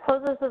think that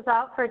closes us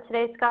out for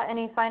today. Scott,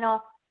 any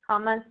final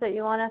comments that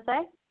you want to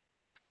say?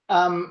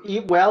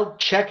 Well,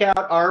 check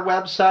out our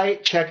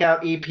website, check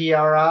out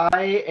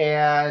EPRI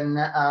and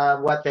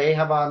what they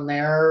have on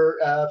there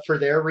for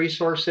their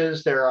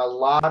resources. There are a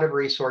lot of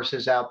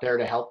resources out there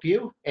to help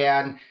you.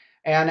 And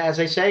as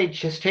I say,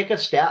 just take a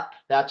step.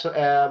 That's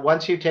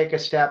once you take a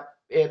step,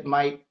 it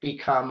might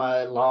become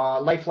a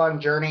lifelong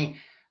journey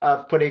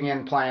of putting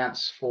in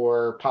plants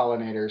for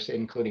pollinators,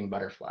 including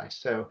butterflies.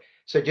 So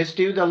just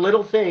do the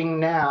little thing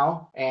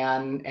now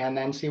and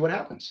then see what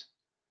happens.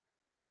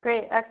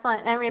 Great,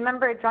 excellent. And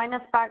remember, join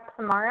us back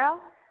tomorrow,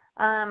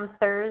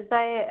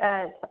 Thursday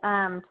at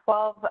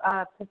 12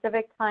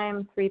 Pacific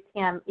time, 3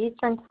 p.m.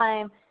 Eastern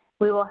time.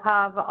 We will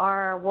have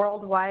our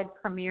worldwide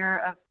premiere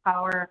of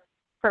Power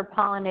for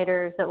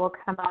Pollinators that will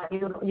come out.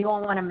 You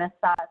won't want to miss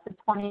that. It's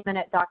a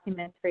 20-minute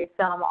documentary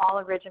film, all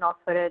original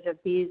footage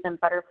of bees and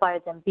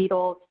butterflies and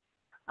beetles.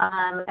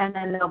 And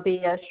then there'll be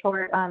a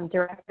short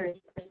director's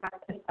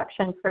perspective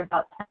section for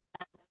about 10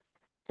 minutes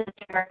to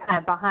share kind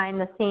of behind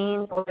the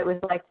scenes what it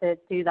was like to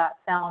do that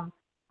film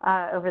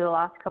over the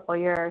last couple of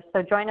years.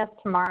 So join us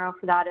tomorrow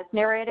for that. It's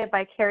narrated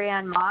by Carrie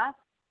Ann Moss,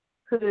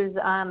 who's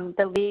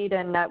the lead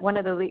and one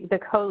of the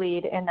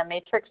co-lead in the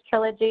Matrix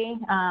trilogy.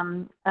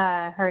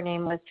 Her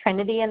name was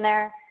Trinity in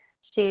there.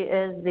 She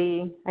is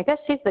I guess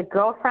she's the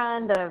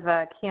girlfriend of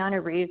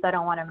Keanu Reeves. I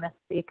don't want to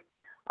misspeak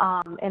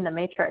in the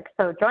Matrix.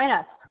 So join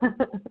us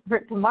for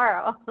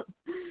tomorrow.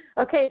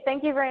 Okay,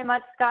 thank you very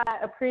much, Scott.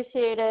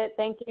 Appreciate it.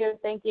 Thank you.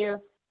 Thank you.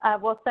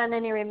 We'll send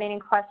any remaining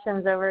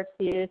questions over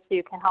to you so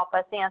you can help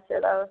us answer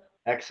those.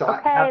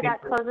 Excellent. Okay,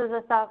 that closes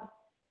us out.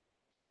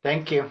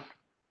 Thank you.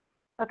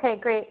 Okay,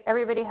 great.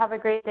 Everybody have a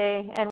great day. And